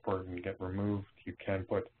migrate upward and get removed. You can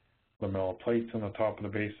put lamella plates on the top of the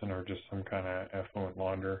basin or just some kind of effluent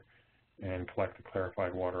launder and collect the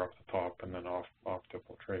clarified water up the top and then off to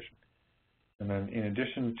filtration. And then in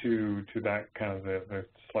addition to that kind of the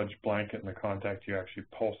sludge blanket and the contact, you actually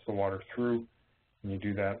pulse the water through. And you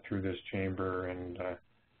do that through this chamber, and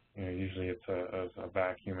you know, usually it's a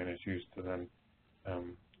vacuum, and it's used to then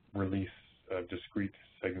release discrete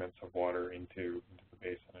segments of water into the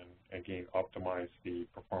basin and again optimize the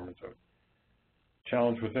performance of it.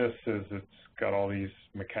 Challenge with this is it's got all these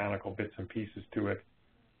mechanical bits and pieces to it,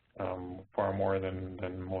 far more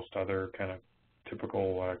than most other kind of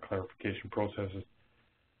typical clarification processes.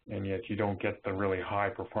 And yet you don't get the really high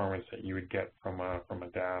performance that you would get from a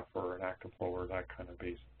DAF or an active flow or that kind of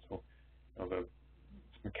basin. So, you know,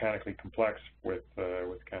 it's mechanically complex with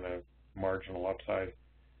kind of marginal upside.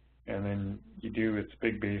 And then it's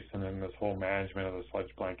big basin, and this whole management of the sludge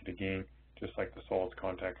blanket, again, just like the solids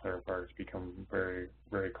contact clarifiers, become very,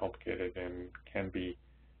 very complicated and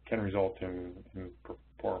can result in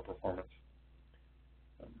poor performance.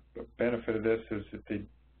 The benefit of this is that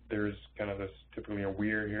there's kind of this typically a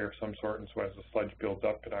weir here of some sort, and so as the sludge builds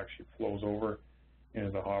up, it actually flows over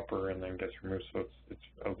into the hopper and then gets removed. So it's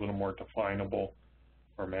a little more definable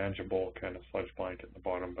or manageable kind of sludge blanket in the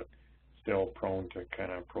bottom, but still prone to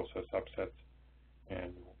kind of process upsets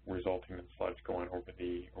and resulting in sludge going over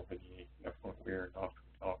the effluent weir and off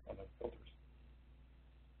on the filters.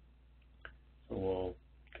 So we'll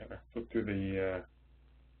kind of flip through the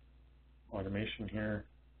automation here.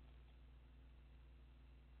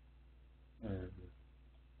 And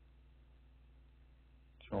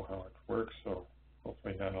show how it works, so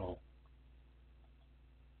hopefully that'll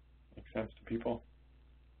make sense to people.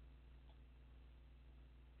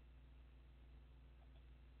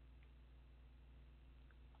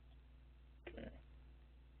 Okay.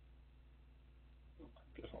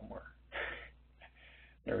 Just one more.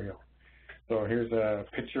 There we go. So here's a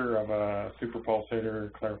picture of a super pulsator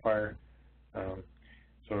clarifier.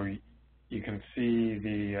 So you can see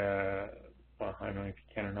the well, I don't know if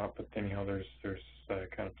you can or not, but anyhow, there's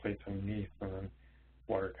kind of plates underneath, and then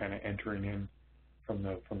water kind of entering in from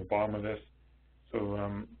the bottom of this. So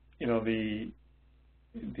you know, the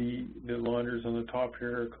launders on the top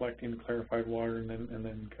here are collecting clarified water and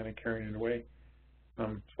then kind of carrying it away.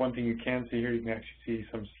 One thing you can see here, you can actually see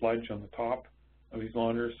some sludge on the top of these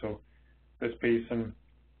launders. So this basin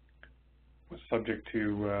was subject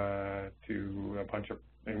to a bunch of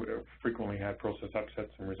they frequently had process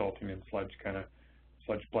upsets and resulting in sludge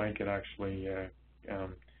blanket actually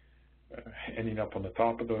ending up on the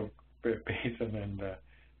top of the basin and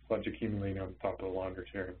sludge accumulating on the top of the launder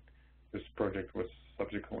chair. This project was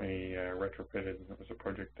subsequently retrofitted, and it was a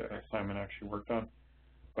project that Simon actually worked on.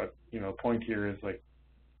 But the point here is like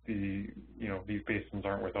these basins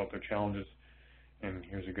aren't without their challenges, and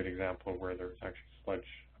here's a good example of where there was actually sludge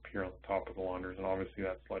up here on the top of the launders, and obviously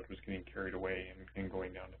that sludge was getting carried away and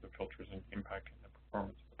going down to the filters and impacting the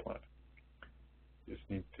performance of the plant. You just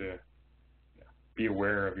need to be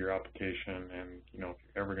aware of your application, and if you're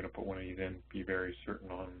ever going to put one of these in, be very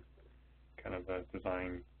certain on kind of the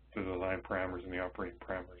design parameters and the operating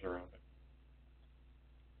parameters around it.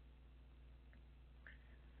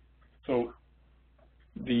 So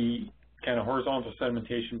the kind of horizontal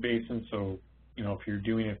sedimentation basin, so if you're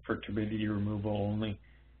doing it for turbidity removal only,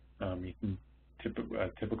 you can a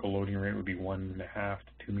typical loading rate would be 1.5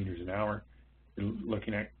 to 2 meters an hour. You're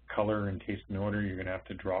looking at color and taste and odor, you're going to have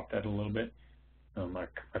to drop that a little bit.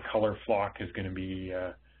 A color flock is going to be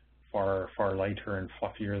far lighter and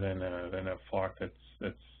fluffier than a flock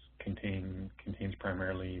that's contains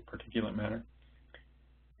primarily particulate matter.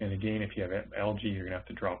 And again, if you have algae, you're going to have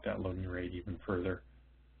to drop that loading rate even further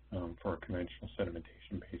for a conventional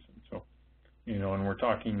sedimentation basin. So, and we're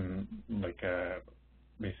talking like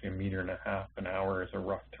basically 1.5 meters an hour is a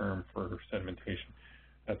rough term for sedimentation.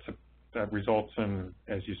 That results in,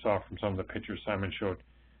 as you saw from some of the pictures Simon showed,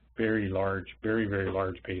 very large, very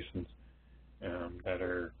large basins that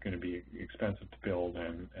are going to be expensive to build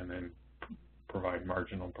and then provide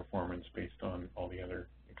marginal performance based on all the other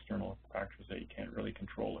external factors that you can't really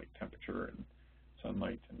control, like temperature and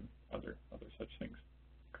sunlight and other such things.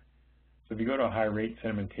 So if you go to a high rate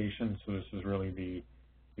sedimentation, so this is really the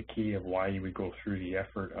key of why you would go through the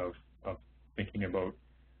effort of thinking about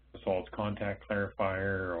a solids contact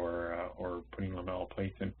clarifier or putting lamella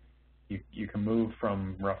plates in. You can move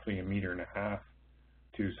from roughly 1.5 meters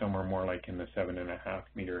to somewhere more like in the 7.5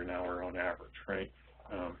 meters an hour on average, right?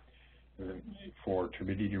 For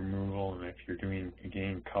turbidity removal, and if you're doing,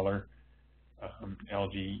 again, color,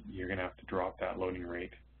 algae, you're going to have to drop that loading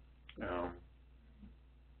rate.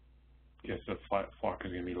 Because the flock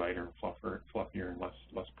is going to be lighter and fluffier and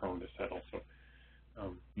less prone to settle, so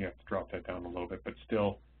you have to drop that down a little bit. But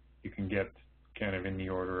still, you can get kind of in the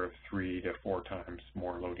order of 3 to 4 times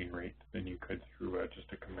more loading rate than you could through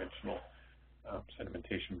just a conventional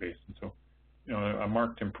sedimentation basin. So, a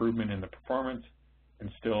marked improvement in the performance,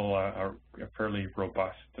 and still a fairly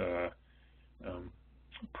robust,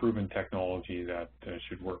 proven technology that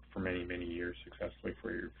should work for many years successfully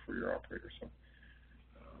for your operator. So,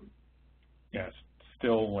 yeah, it's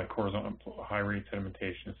still like horizontal high rate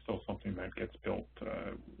sedimentation is still something that gets built,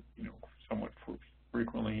 somewhat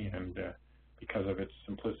frequently, and because of its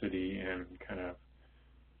simplicity and kind of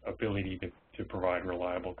ability to provide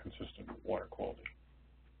reliable, consistent water quality.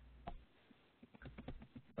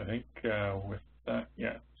 I think with that,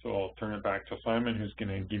 yeah, so I'll turn it back to Simon, who's going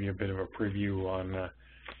to give you a bit of a preview on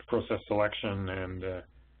process selection and,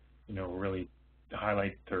 really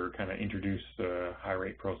highlight or kind of introduce high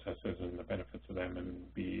rate processes and the benefits of them,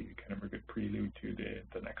 and be kind of a good prelude to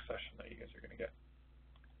the next session that you guys are going to get.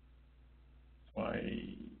 So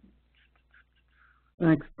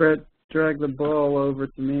Thanks, Brett. Drag the ball over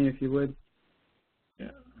to me, if you would. Yeah,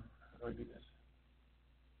 how do I do this?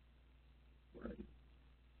 Right.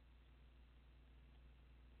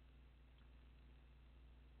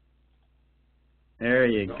 There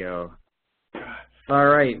you go. All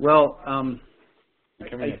right. Well, I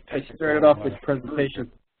started off this presentation.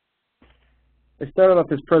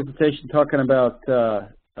 Talking about the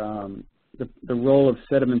role of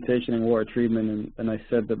sedimentation in water treatment, and I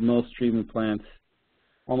said that most treatment plants,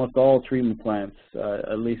 almost all treatment plants,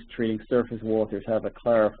 at least treating surface waters, have a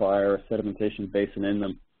clarifier, a sedimentation basin in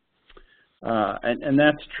them. And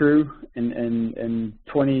that's true. And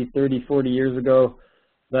 20, 30, 40 years ago,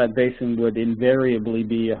 that basin would invariably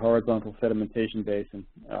be a horizontal sedimentation basin,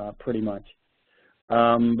 pretty much.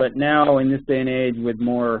 But now, in this day and age, with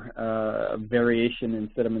more variation in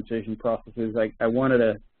sedimentation processes, I wanted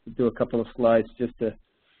to do a couple of slides just to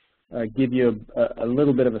give you a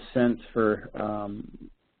little bit of a sense for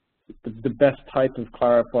the best type of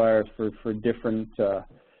clarifiers for different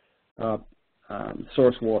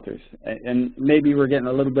source waters. And maybe we're getting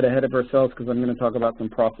a little bit ahead of ourselves, because I'm going to talk about some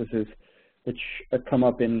processes which come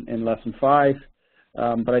up in lesson 5,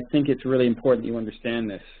 but I think it's really important you understand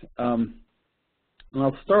this. And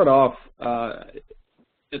I'll start off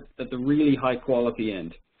at the really high quality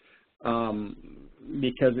end,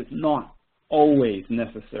 because it's not always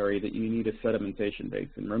necessary that you need a sedimentation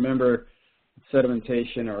basin. Remember,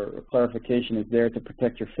 sedimentation or clarification is there to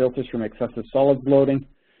protect your filters from excessive solids bloating.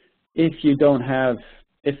 If you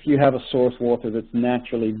have a source water that's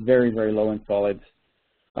naturally very, very low in solids,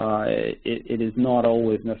 it is not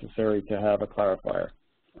always necessary to have a clarifier.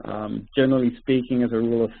 Generally speaking, as a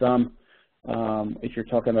rule of thumb, if you're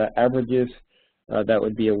talking about averages, that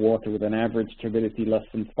would be a water with an average turbidity less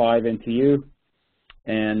than 5 NTU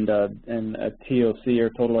and a TOC, or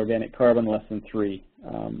total organic carbon, less than 3.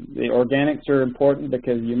 The organics are important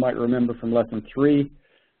because you might remember from lesson 3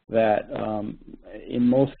 that in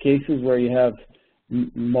most cases where you have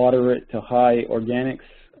moderate to high organics,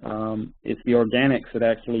 it's the organics that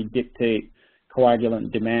actually dictate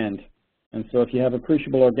coagulant demand. And so if you have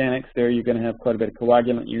appreciable organics there, you're going to have quite a bit of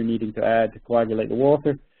coagulant you're needing to add to coagulate the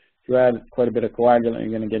water. If you add quite a bit of coagulant,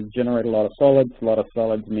 you're going to generate a lot of solids. A lot of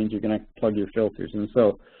solids means you're going to plug your filters. And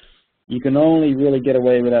so you can only really get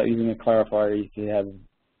away without using a clarifier if you have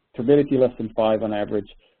turbidity less than 5 on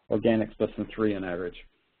average, organics less than 3 on average.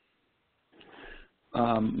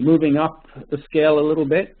 Moving up the scale a little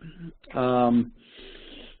bit,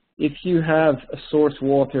 if you have a source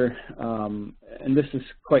water, and this is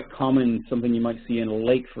quite common, something you might see in a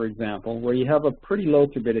lake, for example, where you have a pretty low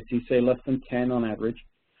turbidity, say less than 10 on average,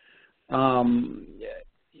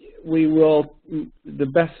 the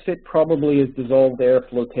best fit probably is dissolved air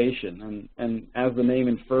flotation, and as the name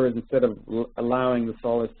infers, instead of allowing the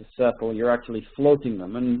solids to settle, you're actually floating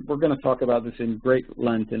them, and we're going to talk about this in great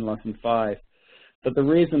length in lesson 5. But the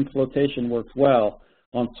reason flotation works well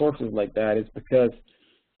on sources like that is because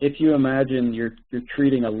if you imagine you're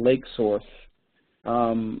treating a lake source,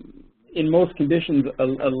 in most conditions,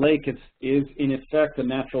 a lake is in effect a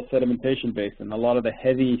natural sedimentation basin. A lot of the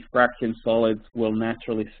heavy fraction solids will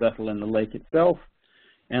naturally settle in the lake itself,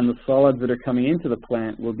 and the solids that are coming into the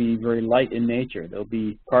plant will be very light in nature. There'll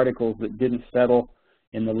be particles that didn't settle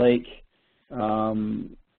in the lake,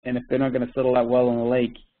 and if they're not going to settle that well in the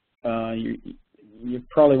lake, you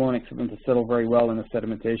probably won't expect them to settle very well in a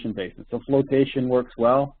sedimentation basin. So flotation works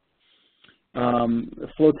well.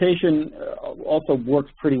 Flotation also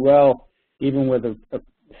works pretty well even with a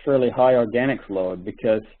fairly high organics load,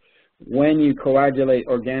 because when you coagulate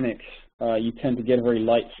organics, you tend to get a very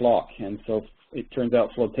light flock, and so it turns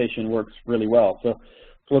out flotation works really well. So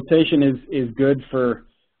flotation is good for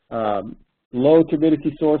low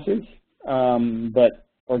turbidity sources, but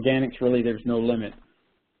organics, really, there's no limit.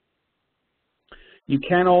 You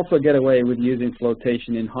can also get away with using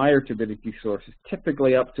flotation in higher turbidity sources,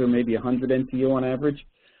 typically up to maybe 100 NTU on average,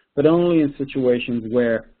 but only in situations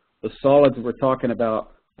where the solids we're talking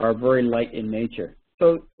about are very light in nature.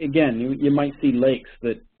 So again, you might see lakes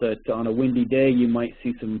that on a windy day you might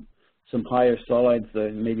see some higher solids.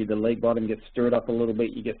 Maybe the lake bottom gets stirred up a little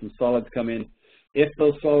bit, you get some solids come in. If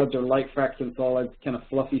those solids are light fraction solids, kind of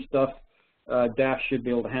fluffy stuff, DAF should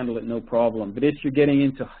be able to handle it no problem. But if you're getting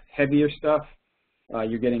into heavier stuff,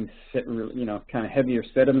 you're getting kind of heavier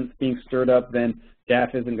sediments being stirred up, then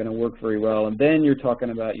DAF isn't going to work very well. And then you're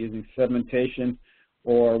talking about using sedimentation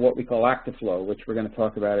or what we call active flow, which we're going to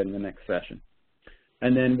talk about in the next session.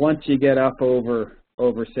 And then once you get up over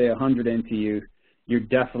say 100 NTU, you're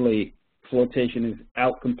definitely, flotation is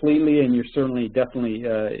out completely, and you're certainly definitely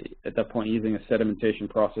at that point using a sedimentation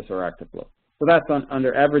process or active flow. So that's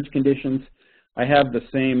under average conditions. I have the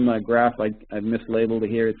same graph. I've mislabeled it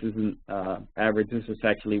here. This isn't average. This is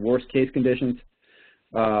actually worst case conditions.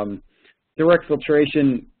 Direct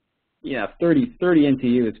filtration, yeah, 30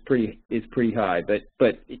 NTU is pretty high.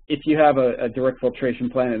 But if you have a direct filtration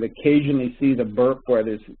plant and occasionally see the burp where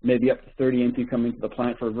there's maybe up to 30 NTU coming to the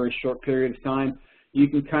plant for a very short period of time, you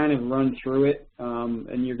can kind of run through it,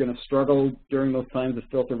 and you're going to struggle during those times. The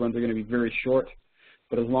filter runs are going to be very short.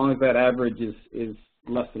 But as long as that average is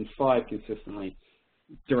less than 5 consistently,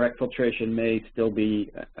 direct filtration may still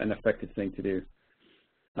be an effective thing to do.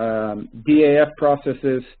 DAF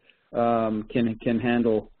processes can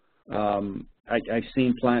handle, I've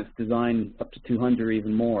seen plants design up to 200 or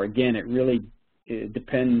even more. Again, it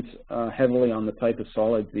depends heavily on the type of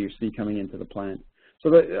solids that you see coming into the plant. So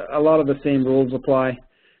a lot of the same rules apply.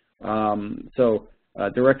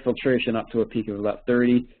 Direct filtration up to a peak of about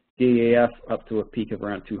 30, DAF up to a peak of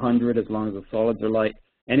around 200 as long as the solids are light.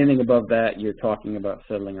 Anything above that, you're talking about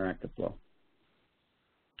settling or active flow.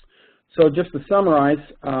 So just to summarize,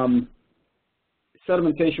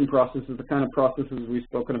 sedimentation processes, the kind of processes we've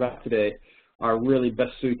spoken about today, are really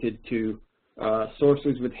best suited to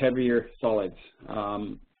sources with heavier solids.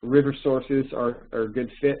 River sources are a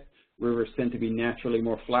good fit. Rivers tend to be naturally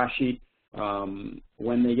more flashy.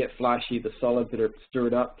 When they get flashy, the solids that are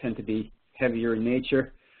stirred up tend to be heavier in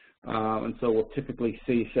nature. And so we'll typically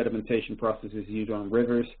see sedimentation processes used on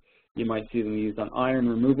rivers. You might see them used on iron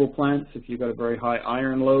removal plants if you've got a very high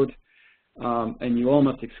iron load. And you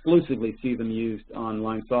almost exclusively see them used on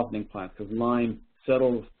lime softening plants because lime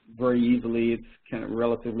settles very easily. It's kind of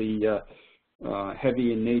relatively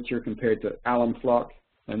heavy in nature compared to alum floc,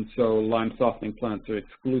 and so lime softening plants are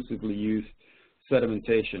exclusively used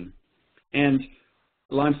sedimentation. And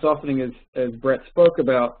lime softening, as Brett spoke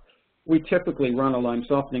about, we typically run a lime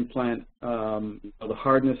softening plant. The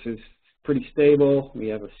hardness is pretty stable. We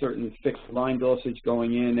have a certain fixed lime dosage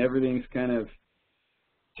going in. Everything's kind of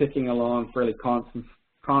ticking along fairly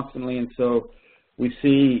constantly, and so we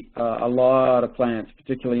see a lot of plants,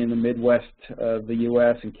 particularly in the Midwest of the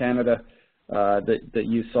U.S. and Canada, that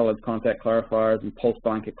use solid contact clarifiers and pulse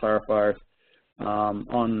blanket clarifiers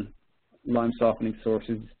on lime softening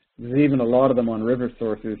sources. There's even a lot of them on river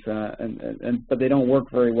sources, but they don't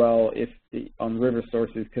work very well on river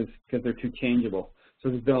sources because they're too changeable. So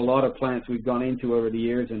there's been a lot of plants we've gone into over the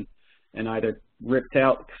years and either ripped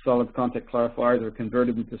out solid contact clarifiers or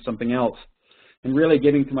converted them to something else. And really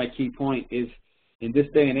getting to my key point is, in this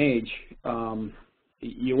day and age,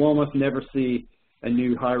 you almost never see a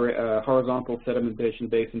new horizontal sedimentation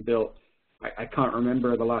basin built. I can't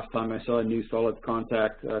remember the last time I saw a new solid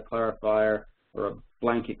contact clarifier or a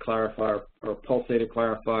blanket clarifier or a pulsated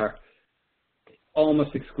clarifier.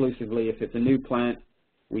 Almost exclusively, if it's a new plant,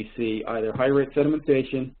 we see either high rate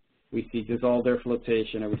sedimentation, we see dissolved air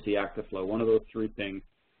flotation, or we see active flow. One of those three things.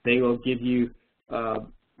 They will give you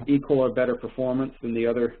equal or better performance than the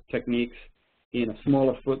other techniques in a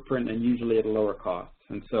smaller footprint and usually at a lower cost.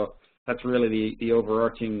 And so that's really the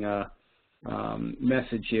overarching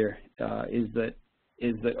message here, is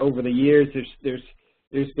that over the years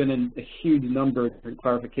there's been a huge number of different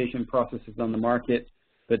clarification processes on the market,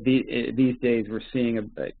 but these days we're seeing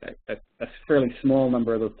a fairly small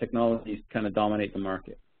number of those technologies kind of dominate the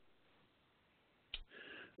market.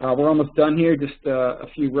 We're almost done here. Just a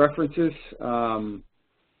few references.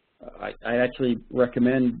 I actually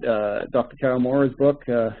recommend Dr. Kawamora's book,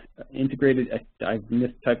 Integrated. I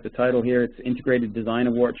mistyped the title here. It's Integrated Design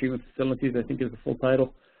of Water Treatment Facilities, I think is the full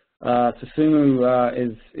title.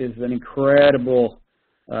 Susumu is an incredible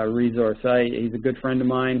resource. He's a good friend of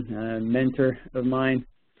mine, a mentor of mine.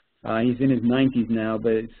 He's in his 90s now,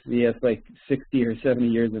 but he has like 60 or 70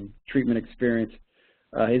 years of treatment experience.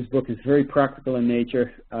 His book is very practical in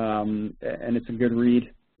nature, and it's a good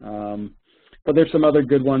read. But there's some other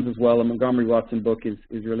good ones as well. The Montgomery Watson book is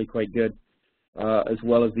really quite good, as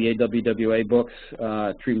well as the AWWA books,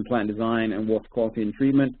 Treatment Plant Design and Water Quality and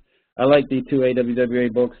Treatment. I like the two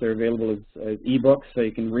AWWA books. They're available as e-books, so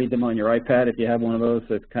you can read them on your iPad if you have one of those,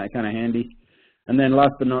 so it's kind of handy. And then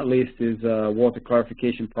last but not least is Water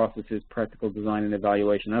Clarification Processes, Practical Design and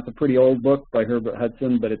Evaluation. That's a pretty old book by Herbert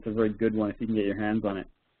Hudson, but it's a very good one if you can get your hands on it.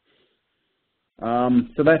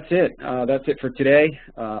 So that's it. That's it for today.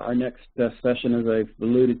 Our next session, as I've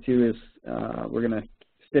alluded to, is we're going to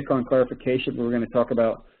stick on clarification, but we're going to talk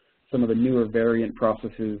about some of the newer variant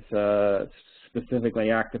processes, specifically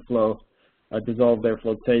active flow, dissolved air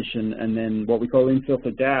flotation, and then what we call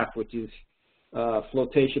in-filter DAF, which is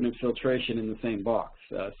flotation and filtration in the same box,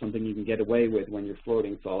 something you can get away with when you're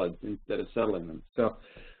floating solids instead of settling them. So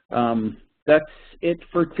that's it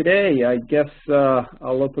for today. I guess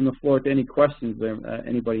I'll open the floor to any questions that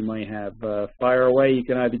anybody might have. Fire away. You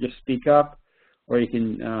can either just speak up, or you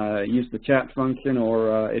can use the chat function,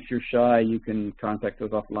 or if you're shy, you can contact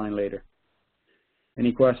us offline later.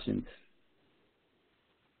 Any questions?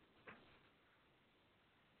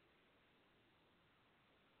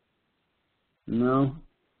 No?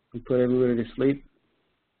 We put everybody to sleep?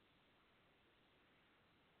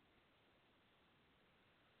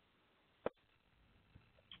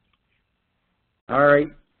 All right.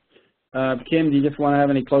 Kim, do you just want to have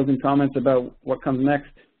any closing comments about what comes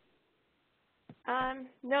next?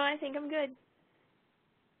 No, I think I'm good.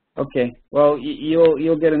 Okay. Well,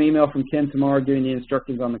 you'll get an email from Kim tomorrow giving you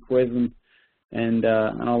instructions on the quiz and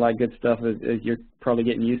all that good stuff as you're probably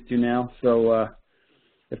getting used to now. So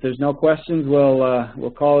if there's no questions,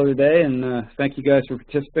 we'll call it a day. And thank you guys for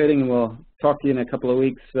participating, and we'll talk to you in a couple of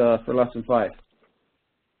weeks for Lesson 5.